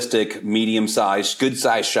realistic, medium-sized,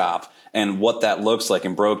 good-sized shop and what that looks like,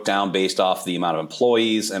 and broke down based off the amount of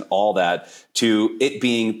employees and all that to it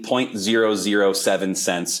being 0.007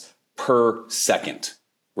 cents per second,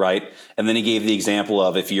 right? And then he gave the example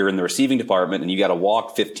of if you're in the receiving department and you got to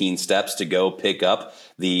walk 15 steps to go pick up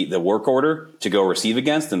the work order to go receive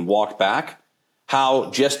against and walk back,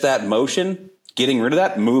 how just that motion, getting rid of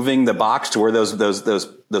that, moving the box to where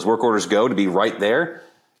those work orders go to be right there,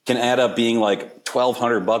 can add up being like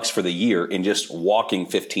 $1,200 for the year in just walking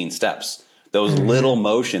 15 steps. Those little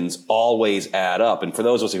motions always add up. And for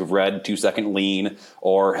those of us who've read 2 Second Lean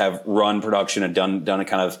or have run production and done a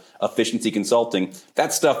kind of efficiency consulting,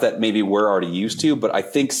 that's stuff that maybe we're already used to. But I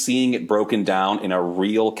think seeing it broken down in a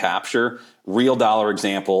real capture, real dollar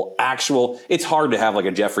example, it's hard to have like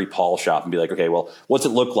a Jeffrey Paul shop and be like, okay, well, what's it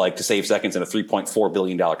look like to save seconds in a $3.4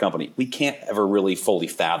 billion company? We can't ever really fully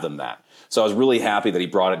fathom that. So I was really happy that he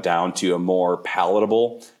brought it down to a more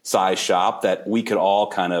palatable size shop that we could all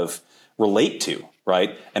kind of relate to,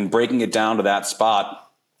 right? And breaking it down to that spot,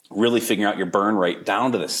 really figuring out your burn rate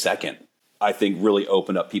down to the second, I think really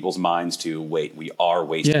opened up people's minds to, wait, we are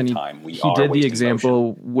wasting time. He did the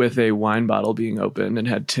example with a wine bottle being opened and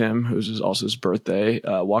had Tim, who's also his birthday,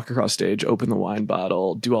 walk across stage, open the wine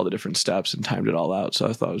bottle, do all the different steps, and timed it all out. So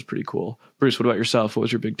I thought it was pretty cool. Bruce, what about yourself? What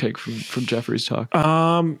was your big take from Jeffrey's talk?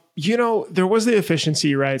 There was the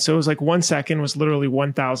efficiency, right? So it was like 1 second was literally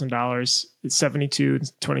 $1,000. It's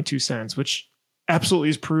 72.22 which absolutely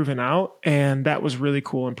is proven out. And that was really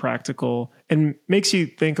cool and practical and makes you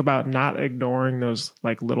think about not ignoring those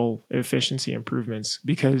like little efficiency improvements,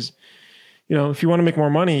 because, if you want to make more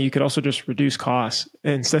money, you could also just reduce costs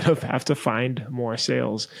instead of have to find more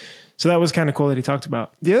sales. So that was kind of cool that he talked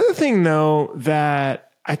about. The other thing though,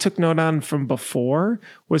 that I took note on from before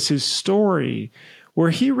was his story where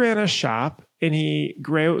he ran a shop and he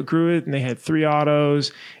grew it and they had 3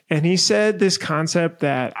 autos. And he said this concept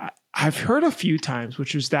that I've heard a few times,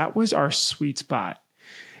 which was that was our sweet spot.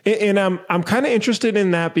 And I'm kind of interested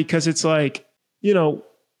in that because it's like,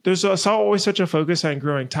 there's always such a focus on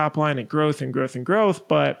growing top line and growth and growth and growth.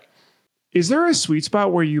 But is there a sweet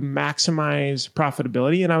spot where you maximize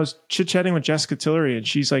profitability? And I was chit-chatting with Jessica Tillery, and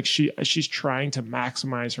she's like, she's trying to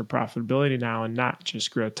maximize her profitability now and not just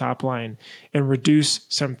grow top line and reduce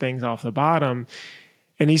some things off the bottom.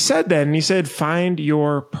 And he said that, and he said, find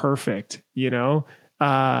your perfect,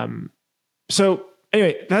 So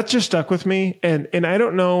anyway, that just stuck with me. And I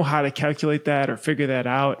don't know how to calculate that or figure that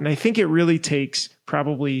out. And I think it really takes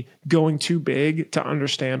probably going too big to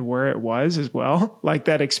understand where it was as well, like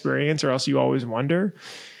that experience, or else you always wonder.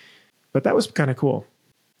 But that was kind of cool.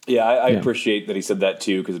 Yeah, I appreciate that he said that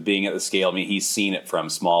too, because being at the scale, he's seen it from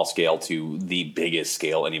small scale to the biggest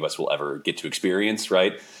scale any of us will ever get to experience,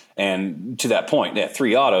 right? And to that point,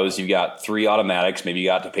 3 autos, you've got 3 automatics, maybe you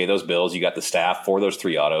got to pay those bills, you got the staff for those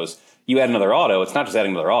 3 autos. You add another auto, it's not just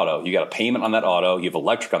adding another auto. You got a payment on that auto, you have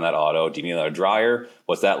electric on that auto. Do you need another dryer?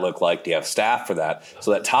 What's that look like? Do you have staff for that?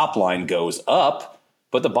 So that top line goes up,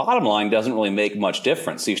 but the bottom line doesn't really make much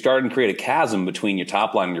difference. So you're starting to create a chasm between your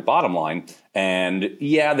top line and your bottom line. And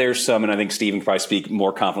there's some, and I think Steven can probably speak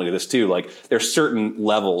more confidently to this too, like there's certain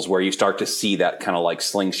levels where you start to see that kind of like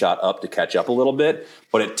slingshot up to catch up a little bit,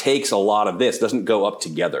 but it takes a lot of this. It doesn't go up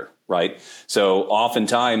together, right? So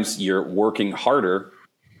oftentimes you're working harder,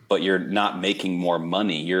 but you're not making more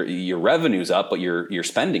money. Your revenue's up, but your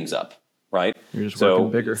spending's up, right? You're just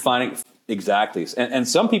working bigger. Exactly. And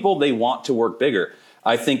some people, they want to work bigger.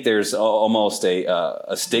 I think there's almost a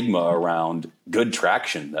stigma around good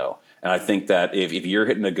traction, though. And I think that if you're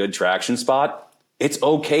hitting a good traction spot, it's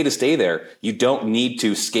okay to stay there. You don't need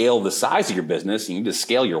to scale the size of your business. You need to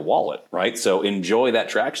scale your wallet, right? So enjoy that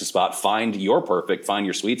traction spot. Find your perfect, find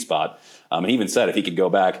your sweet spot. And he even said if he could go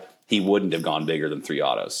back, he wouldn't have gone bigger than 3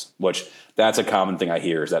 autos, which that's a common thing I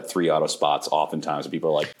hear is that 3 auto spots oftentimes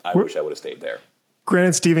people are like, I wish I would have stayed there.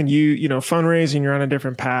 Granted, Steven, you fundraising, you're on a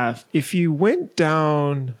different path. If you went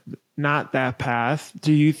down not that path,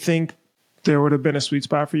 do you think there would have been a sweet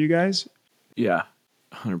spot for you guys? Yeah,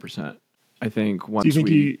 100%. I think once do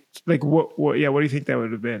you think what do you think that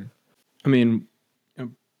would have been? I mean, a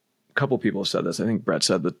couple people said this. I think Brett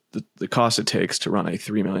said that the cost it takes to run a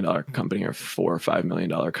 $3 million company or $4 or $5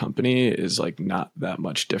 million company is like not that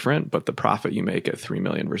much different, but the profit you make at 3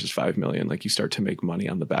 million versus 5 million, like you start to make money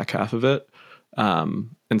on the back half of it.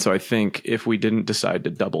 And so I think if we didn't decide to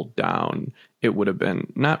double down, it would have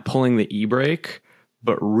been not pulling the e-brake,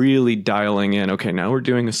 but really dialing in, okay, now we're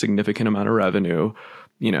doing a significant amount of revenue.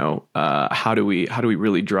 how do we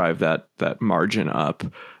really drive that margin up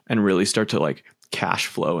and really start to like cash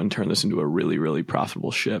flow and turn this into a really, really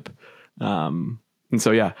profitable ship. And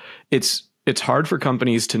so, yeah, it's hard for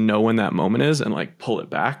companies to know when that moment is and like pull it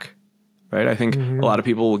back. Right. I think a lot of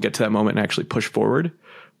people will get to that moment and actually push forward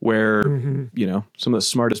where, some of the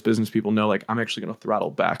smartest business people know, like, I'm actually going to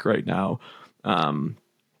throttle back right now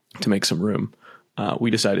to make some room.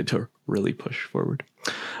 We decided to really push forward.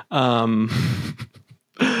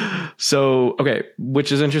 So, okay,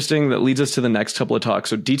 which is interesting. That leads us to the next couple of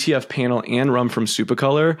talks. So DTF panel and rum from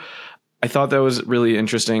Supacolor. I thought that was really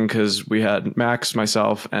interesting because we had Max,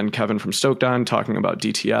 myself, and Kevin from Stoked on talking about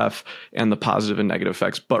DTF and the positive and negative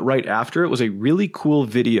effects. But right after, it was a really cool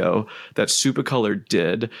video that Supacolor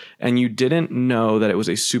did. And you didn't know that it was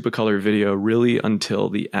a Supacolor video really until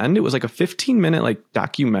the end. It was like a 15-minute like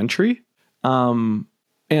documentary. And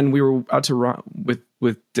we were out to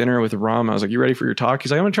with dinner with Ram. I was like, "You ready for your talk?"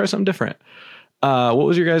 He's like, "I'm gonna try something different." What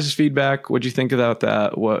was your guys' feedback? What'd you think about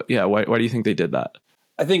that? Why do you think they did that?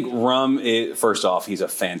 I think Rum, first off, he's a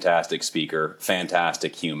fantastic speaker,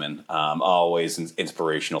 fantastic human. Always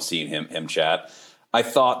inspirational seeing him chat. I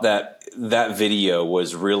thought that video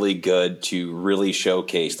was really good to really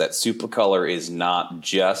showcase that Supacolor is not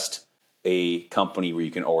just a company where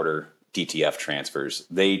you can order DTF transfers.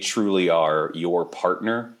 They truly are your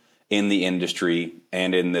partner in the industry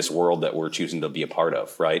and in this world that we're choosing to be a part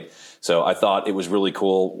of, right? So I thought it was really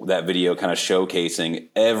cool, that video kind of showcasing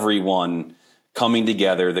everyone coming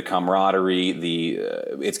together, the camaraderie,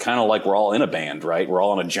 it's kind of like we're all in a band, right? We're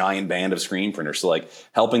all in a giant band of screen printers. So like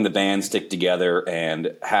helping the band stick together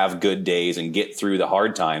and have good days and get through the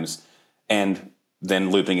hard times, and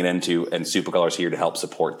then looping it into, and Supacolor's here to help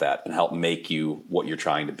support that and help make you what you're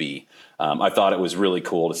trying to be. I thought it was really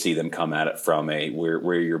cool to see them come at it from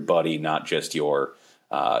we're your buddy, not just your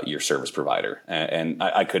service provider. And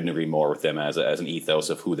I couldn't agree more with them as an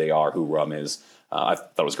ethos of who they are, who Rum is. I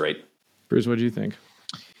thought it was great. Bruce, what do you think?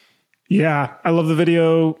 Yeah, I love the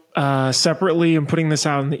video. Separately, I'm putting this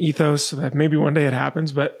out in the ethos so that maybe one day it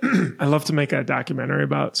happens, but I love to make a documentary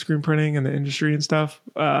about screen printing and the industry and stuff.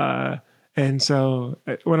 And so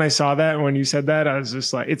when I saw that, when you said that, I was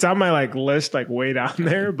just like, it's on my like list, like way down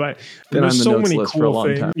there, but there's so many cool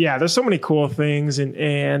things. Time. Yeah. There's so many cool things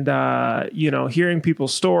and hearing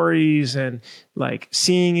people's stories and like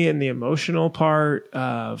seeing it in the emotional part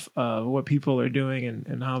of what people are doing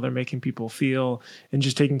and how they're making people feel and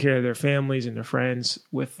just taking care of their families and their friends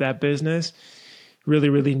with that business. Really,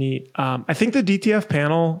 really neat. I think the DTF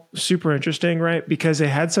panel, super interesting, right? Because they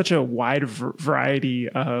had such a wide variety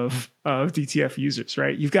of DTF users,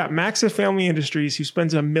 right? You've got Max at Family Industries who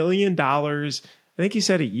spends $1 million, I think he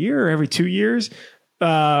said a year or every 2 years, with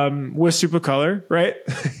Supacolor, right?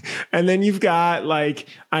 And then you've got like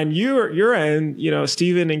on your end,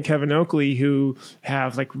 Steven and Kevin Oakley who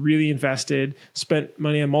have like really invested, spent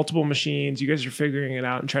money on multiple machines. You guys are figuring it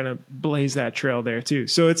out and trying to blaze that trail there too.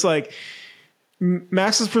 So it's like,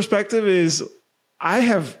 Max's perspective is I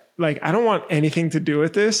don't want anything to do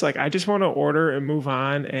with this. Like, I just want to order and move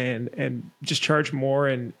on and just charge more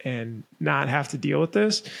and not have to deal with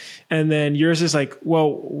this. And then yours is like,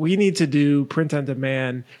 well, we need to do print on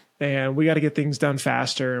demand and we got to get things done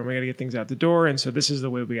faster and we got to get things out the door. And so this is the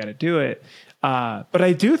way we got to do it. But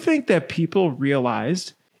I do think that people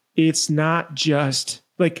realized it's not just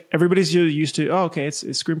like everybody's used to, it's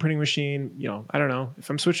a screen printing machine. I don't know if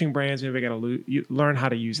I'm switching brands, maybe I got to learn how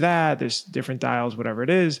to use that. There's different dials, whatever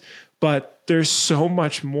it is, but there's so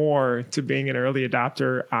much more to being an early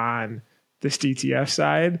adopter on this DTF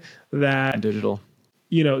side that digital,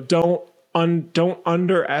 don't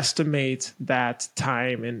underestimate that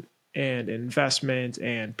time and investment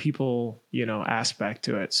and people, aspect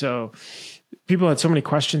to it. So people had so many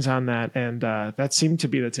questions on that. And that seemed to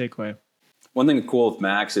be the takeaway. One thing that's cool with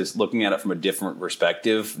Max is looking at it from a different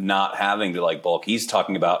perspective, not having to like bulk. He's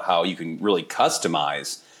talking about how you can really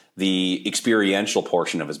customize the experiential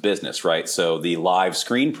portion of his business, right? So the live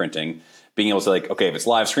screen printing, being able to like, okay, if it's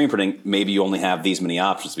live screen printing, maybe you only have these many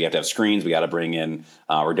options. We have to have screens. We got to bring in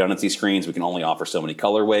redundancy screens. We can only offer so many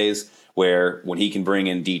colorways, where when he can bring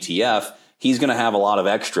in DTF, he's going to have a lot of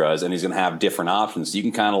extras and he's going to have different options. So you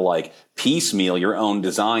can kind of like piecemeal your own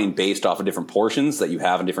design based off of different portions that you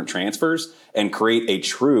have in different transfers and create a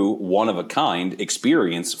true one-of-a-kind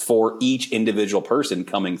experience for each individual person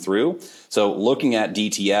coming through. So looking at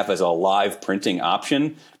DTF as a live printing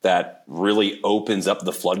option that really opens up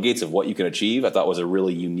the floodgates of what you can achieve, I thought was a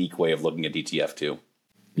really unique way of looking at DTF too.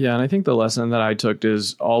 Yeah, and I think the lesson that I took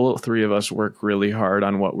is all three of us work really hard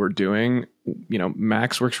on what we're doing.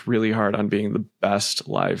 Max works really hard on being the best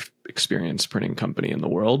live experience printing company in the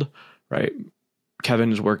world, right?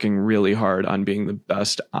 Kevin is working really hard on being the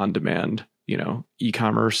best on-demand,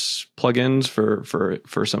 e-commerce plugins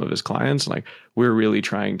for some of his clients. Like, we're really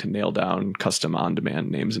trying to nail down custom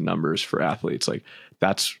on-demand names and numbers for athletes. Like,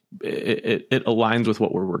 that's it aligns with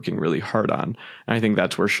what we're working really hard on. And I think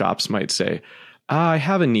that's where shops might say, I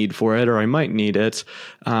have a need for it, or I might need it,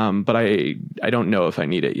 but I don't know if I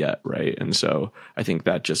need it yet, right? And so I think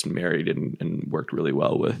that just married and worked really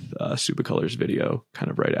well with Supacolor's video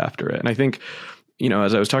kind of right after it. And I think,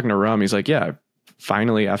 as I was talking to Rum, he's like, yeah,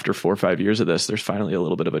 finally, after 4 or 5 years of this, there's finally a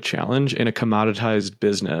little bit of a challenge. In a commoditized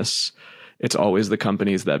business, it's always the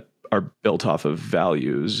companies that are built off of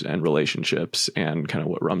values and relationships and kind of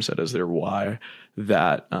what Rum said as their why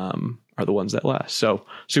that are the ones that last. So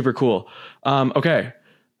super cool. Okay.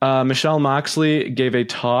 Michelle Moxley gave a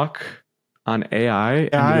talk on AI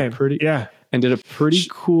and did a pretty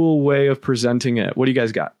cool way of presenting it. What do you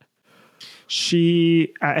guys got?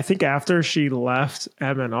 I think after she left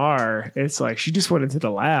M&R, it's like she just went into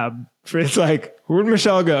the lab. It's like, where'd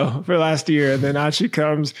Michelle go for last year? And then out she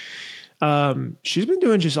comes. She's been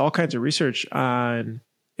doing just all kinds of research on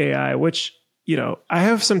AI, which, I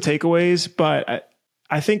have some takeaways, but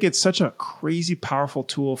I think it's such a crazy powerful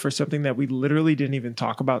tool for something that we literally didn't even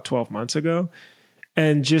talk about 12 months ago.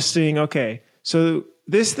 And just saying, okay, so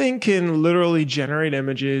this thing can literally generate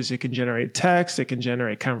images. It can generate text. It can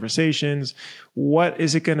generate conversations. What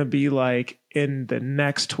is it going to be like in the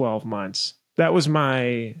next 12 months? That was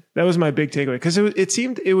my big takeaway, because it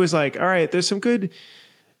seemed it was like, all right, there's some good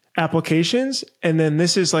applications, and then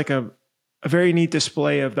this is like a very neat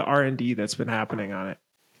display of the R&D that's been happening on it.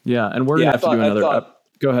 Yeah, and we're gonna have to do another.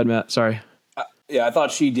 Go ahead, Matt. Sorry. I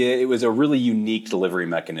thought she did. It was a really unique delivery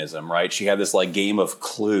mechanism, right? She had this like game of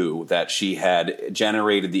Clue that she had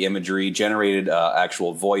generated the imagery, generated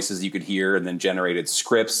actual voices you could hear, and then generated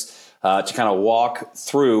scripts to kind of walk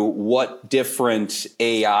through what different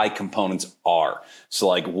AI components are. So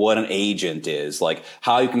like what an agent is, like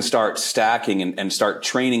how you can start stacking and start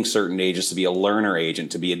training certain agents to be a learner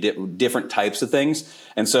agent, to be different types of things.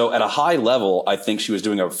 And so at a high level, I think she was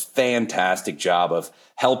doing a fantastic job of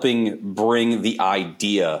helping bring the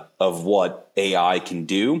idea of what AI can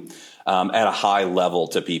do at a high level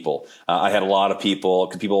to people. I had a lot of people,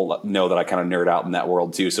 because people know that I kind of nerd out in that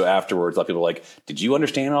world too. So afterwards, a lot of people were like, did you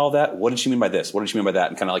understand all that? What did she mean by this? What did she mean by that?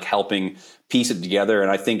 And kind of like helping piece it together.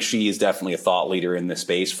 And I think she is definitely a thought leader in this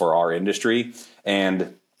space for our industry.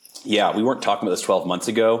 And yeah, we weren't talking about this 12 months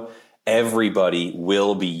ago. Everybody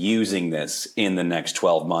will be using this in the next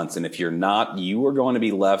 12 months. And if you're not, you are going to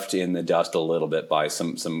be left in the dust a little bit by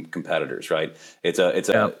some competitors, right? It's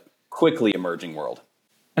a quickly emerging world.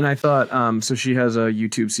 And I thought, so she has a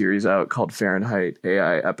YouTube series out called Fahrenheit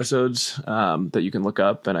AI episodes that you can look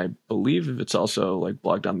up. And I believe it's also like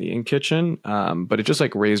blogged on the Ink Kitchen, but it just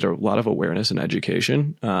like raised a lot of awareness and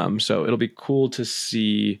education. So it'll be cool to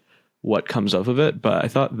see what comes of it. But I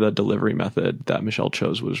thought the delivery method that Michelle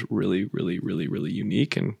chose was really, really, really, really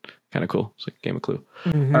unique and kind of cool. It's like a game of Clue.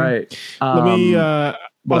 Mm-hmm. All right. Let me,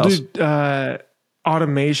 I'll do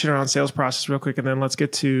automation around sales process real quick. And then let's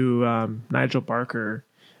get to Nigel Barker.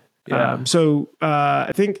 Yeah.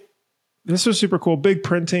 I think this was super cool. Big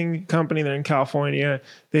printing company. They're in California.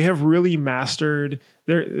 They have really mastered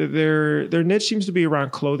their niche seems to be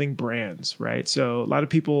around clothing brands, right? So a lot of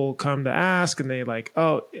people come to ask and they like,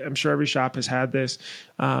 oh, I'm sure every shop has had this.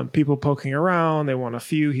 People poking around. They want a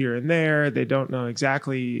few here and there. They don't know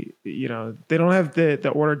exactly, they don't have the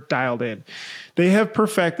order dialed in. They have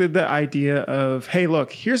perfected the idea of, hey,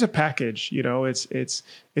 look, here's a package.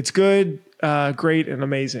 It's good, great, and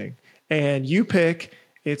amazing. And you pick.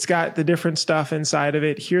 It's got the different stuff inside of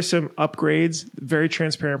it. Here's some upgrades, very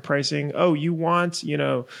transparent pricing. Oh, you want,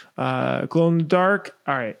 glow in the dark?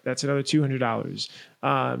 All right, that's another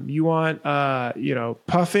 $200. You want,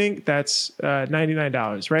 puffing? That's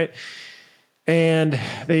 $99, right? And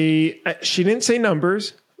she didn't say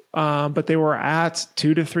numbers, but they were at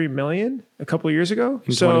 2 to 3 million a couple of years ago.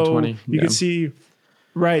 In 2020, you could see.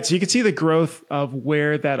 Right. So you can see the growth of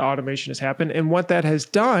where that automation has happened. And what that has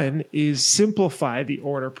done is simplify the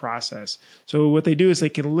order process. So what they do is they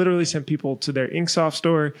can literally send people to their Inksoft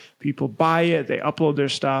store, people buy it, they upload their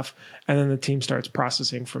stuff, and then the team starts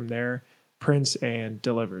processing from there, prints and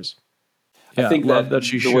delivers. Yeah, I think love that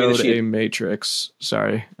she showed a matrix.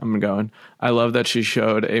 Sorry, I'm going. I love that she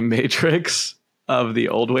showed a matrix of the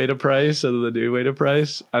old way to price and the new way to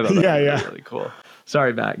price. I thought that was really cool.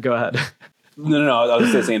 Sorry, Matt, go ahead. No. I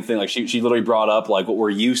was saying the same thing. Like she literally brought up like what we're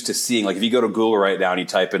used to seeing. Like if you go to Google right now and you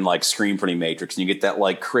type in like screen printing matrix and you get that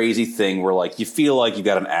like crazy thing where like you feel like you've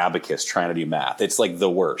got an abacus trying to do math. It's like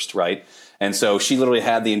the worst, right? And so she literally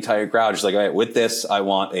had the entire crowd. She's like, all right, with this, I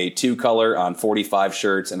want a 2-color on 45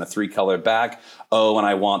 shirts and a 3-color back. Oh, and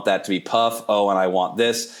I want that to be puff. Oh, and I want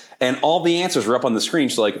this. And all the answers were up on the screen.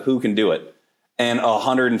 She's like, who can do it? And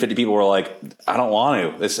 150 people were like, I don't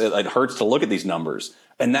want to. It hurts to look at these numbers.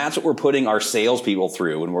 And that's what we're putting our salespeople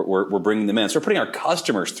through, and we're bringing them in. So we're putting our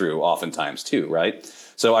customers through oftentimes too, right?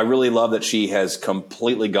 So I really love that she has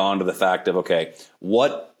completely gone to the fact of, okay,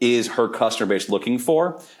 what is her customer base looking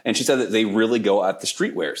for? And she said that they really go at the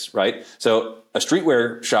streetwears, right? So a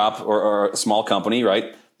streetwear shop or a small company,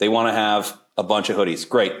 right? They want to have a bunch of hoodies.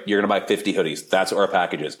 Great. You're going to buy 50 hoodies. That's what our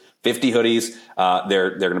package is. 50 hoodies.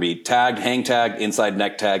 They're going to be tagged, hang tagged, inside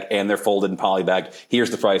neck tag, and they're folded in poly bag.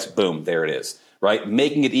 Here's the price. Boom. There it is. Right?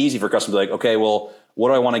 Making it easy for customers to be like, okay, well, what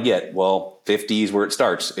do I want to get? Well, 50 is where it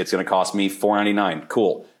starts. It's going to cost me $4.99.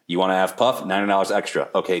 Cool. You want to have puff? $90 extra.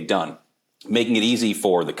 Okay, done. Making it easy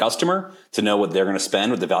for the customer to know what they're going to spend,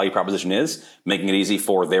 what the value proposition is, making it easy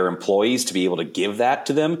for their employees to be able to give that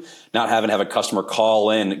to them, not having to have a customer call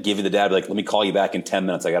in, give you the data, like, let me call you back in 10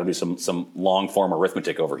 minutes. I got to do some long form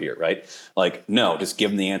arithmetic over here, right? Like, no, just give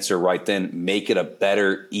them the answer right then. Make it a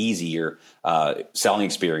better, easier selling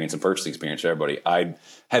experience and purchasing experience for everybody. I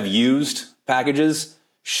have used packages.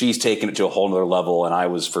 She's taken it to a whole nother level, and I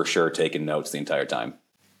was for sure taking notes the entire time.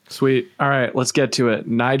 Sweet. All right, let's get to it.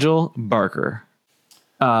 Nigel Barker.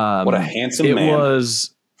 What a handsome man. It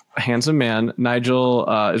was a handsome man. Nigel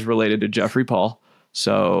is related to Jeffrey Paul.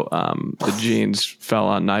 So the genes fell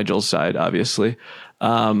on Nigel's side, obviously.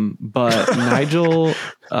 But Nigel,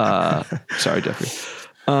 sorry, Jeffrey.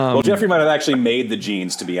 Well, Jeffrey might have actually made the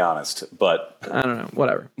genes, to be honest, but I don't know,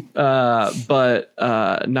 whatever.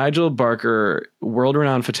 But Nigel Barker,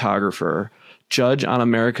 world-renowned photographer, judge on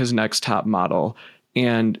America's Next Top Model,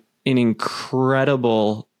 and an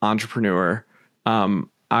incredible entrepreneur.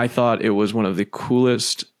 I thought it was one of the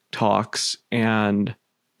coolest talks, and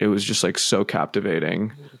it was just like so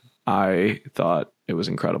captivating. I thought it was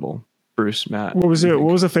incredible. Bruce, Matt. What was it?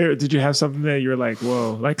 What was the favorite? Did you have something that you were like,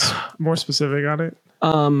 whoa, like more specific on it?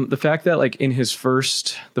 The fact that like in the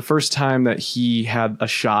first time that he had a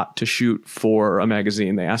shot to shoot for a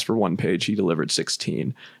magazine, they asked for 1 page, he delivered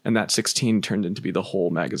 16, and that 16 turned into be the whole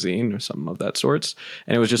magazine or something of that sorts.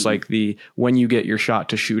 And it was just like when you get your shot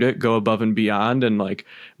to shoot it, go above and beyond and like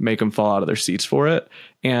make them fall out of their seats for it.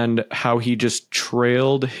 And how he just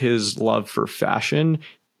trailed his love for fashion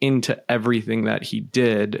into everything that he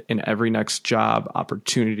did in every next job,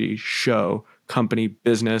 opportunity, show, company,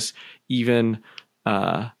 business, even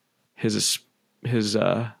his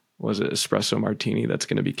was it espresso martini that's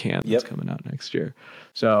going to be canned that's coming out next year.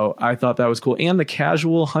 So I thought that was cool. And the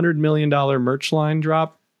casual $100 million merch line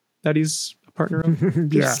drop that he's a partner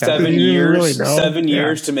of. Yeah. 7 years, really 7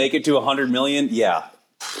 years to make it to 100 million. Yeah.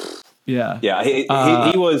 Yeah. Yeah.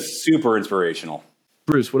 He was super inspirational.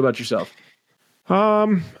 Bruce, what about yourself?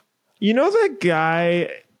 You know, the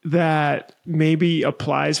guy that maybe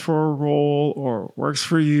applies for a role or works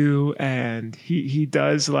for you, and he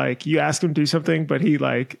does, like, you ask him to do something, but he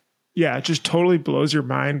like, yeah, it just totally blows your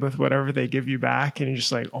mind with whatever they give you back. And you're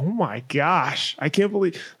just like, oh my gosh, I can't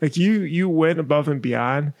believe, like, you went above and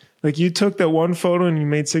beyond. Like, you took that one photo and you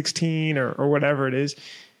made 16 or whatever it is.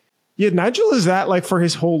 Yeah. Nigel is that, like, for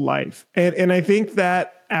his whole life. And I think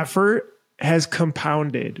that effort has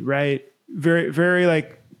compounded, right? Very, very,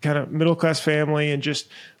 like, kind of middle-class family, and just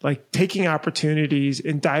like taking opportunities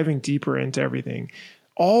and diving deeper into everything,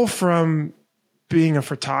 all from being a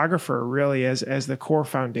photographer really as the core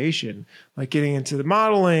foundation, like getting into the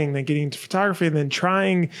modeling, then getting into photography, and then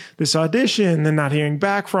trying this audition, then not hearing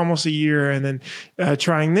back for almost a year. And then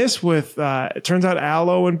trying this with, it turns out,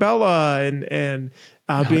 Aloe and Bella, and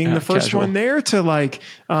being the first one there to, like,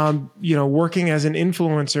 working as an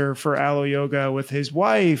influencer for Aloe Yoga with his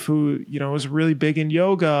wife, who, was really big in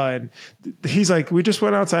yoga. And he's like, we just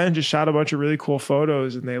went outside and just shot a bunch of really cool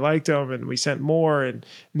photos, and they liked them, and we sent more, and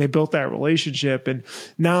they built that relationship. And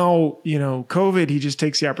now, COVID, he just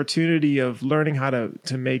takes the opportunity of learning how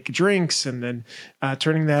to make drinks, and then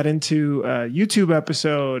turning that into a YouTube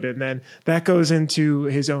episode. And then that goes into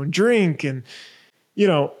his own drink. And,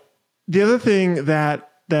 the other thing that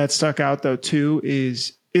stuck out, though, too,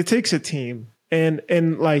 is it takes a team.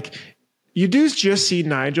 And like, you do just see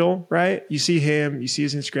Nigel, right? You see him, you see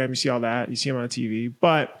his Instagram, you see all that, you see him on TV.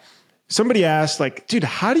 But somebody asked, like, dude,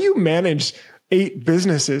 how do you manage 8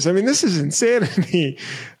 businesses? I mean, this is insanity.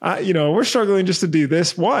 We're struggling just to do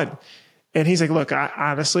this one. And he's like, look,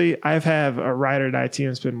 honestly, I've have a ride or die team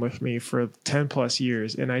that's been with me for 10 plus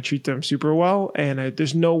years, and I treat them super well. And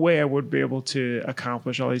there's no way I would be able to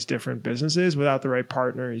accomplish all these different businesses without the right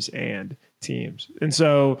partners and teams. And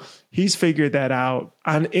so he's figured that out.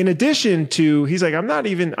 And in addition to, he's like, I'm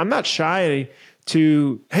not shy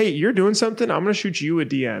to, hey, you're doing something, I'm going to shoot you a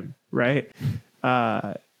DM. Right.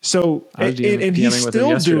 So, and he's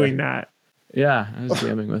still doing that. Yeah. I was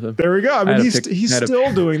DMing with him. There we go. I mean, he's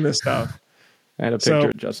still doing this stuff. I had a picture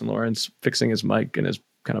of Justin Lawrence fixing his mic and his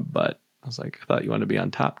kind of butt. I was like, I thought you wanted to be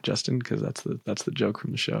on top, Justin, because that's the joke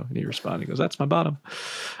from the show. And he responded, he goes, that's my bottom.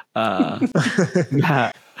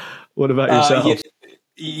 Matt, what about yourself?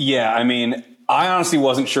 Yeah, I mean, I honestly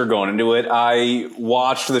wasn't sure going into it. I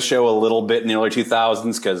watched the show a little bit in the early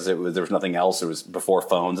 2000s because there was nothing else. It was before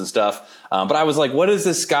phones and stuff. But I was like, what is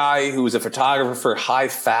this guy who is a photographer for high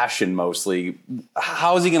fashion mostly?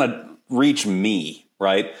 How is he going to reach me,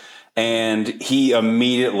 right? And he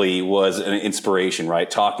immediately was an inspiration, right?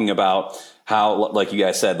 Talking about how, like you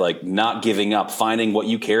guys said, like not giving up, finding what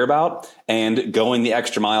you care about and going the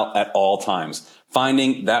extra mile at all times.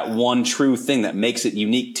 Finding that one true thing that makes it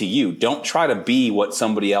unique to you. Don't try to be what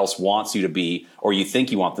somebody else wants you to be or you think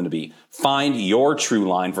you want them to be. Find your true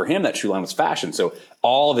line. For him, that true line was fashion. So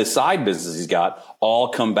all of his side businesses he's got all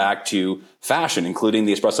come back to fashion, including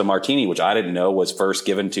the espresso martini, which I didn't know was first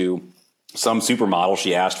given to some supermodel.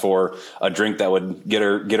 She asked for a drink that would get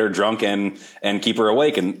her drunk and keep her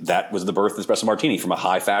awake. And that was the birth of the espresso martini from a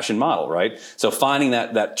high fashion model, right? So finding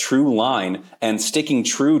that true line and sticking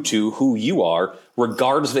true to who you are,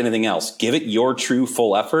 regardless of anything else, give it your true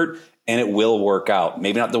full effort and it will work out.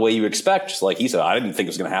 Maybe not the way you expect. Just like he said, I didn't think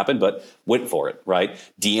it was going to happen, but went for it, right?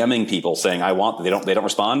 DMing people saying, I want, they don't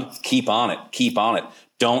respond. Keep on it.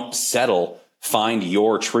 Don't settle. Find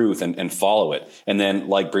your truth and follow it. And then,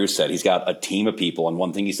 like Bruce said, he's got a team of people. And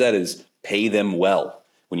one thing he said is pay them well.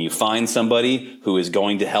 When you find somebody who is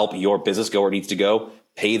going to help your business go where it needs to go,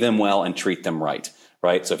 pay them well and treat them right.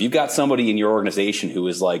 Right. So if you've got somebody in your organization who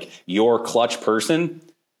is like your clutch person,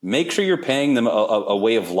 make sure you're paying them a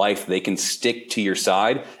way of life they can stick to your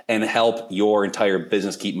side and help your entire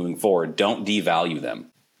business keep moving forward. Don't devalue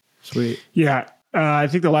them. Sweet. Yeah. I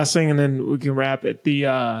think the last thing, and then we can wrap it,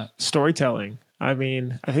 the storytelling. I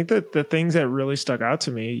mean, I think that the things that really stuck out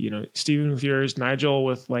to me, Steven with yours, Nigel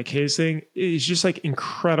with like his thing, is just like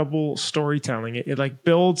incredible storytelling. It like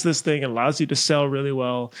builds this thing, allows you to sell really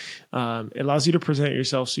well. It allows you to present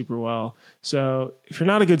yourself super well. So if you're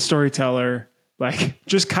not a good storyteller, like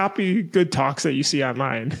just copy good talks that you see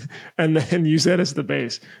online and then use that as the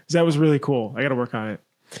base. Because that was really cool. I got to work on it.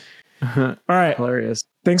 All right. Hilarious.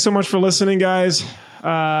 Thanks so much for listening, guys.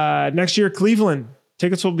 Next year, Cleveland.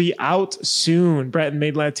 Tickets will be out soon. Brett and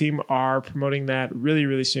Made Lab team are promoting that really,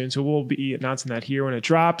 really soon. So we'll be announcing that here when it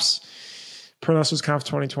drops. Printhouse Conf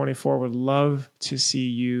 2024. Would love to see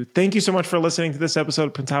you. Thank you so much for listening to this episode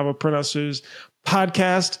of Printavo Printhouse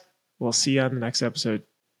podcast. We'll see you on the next episode.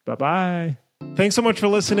 Bye-bye. Thanks so much for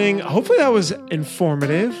listening. Hopefully that was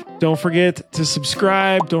informative. Don't forget to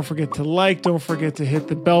subscribe. Don't forget to like. Don't forget to hit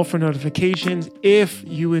the bell for notifications if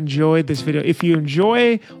you enjoyed this video. If you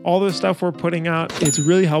enjoy all the stuff we're putting out, it's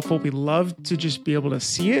really helpful. We love to just be able to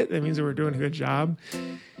see it. That means that we're doing a good job.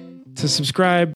 To subscribe,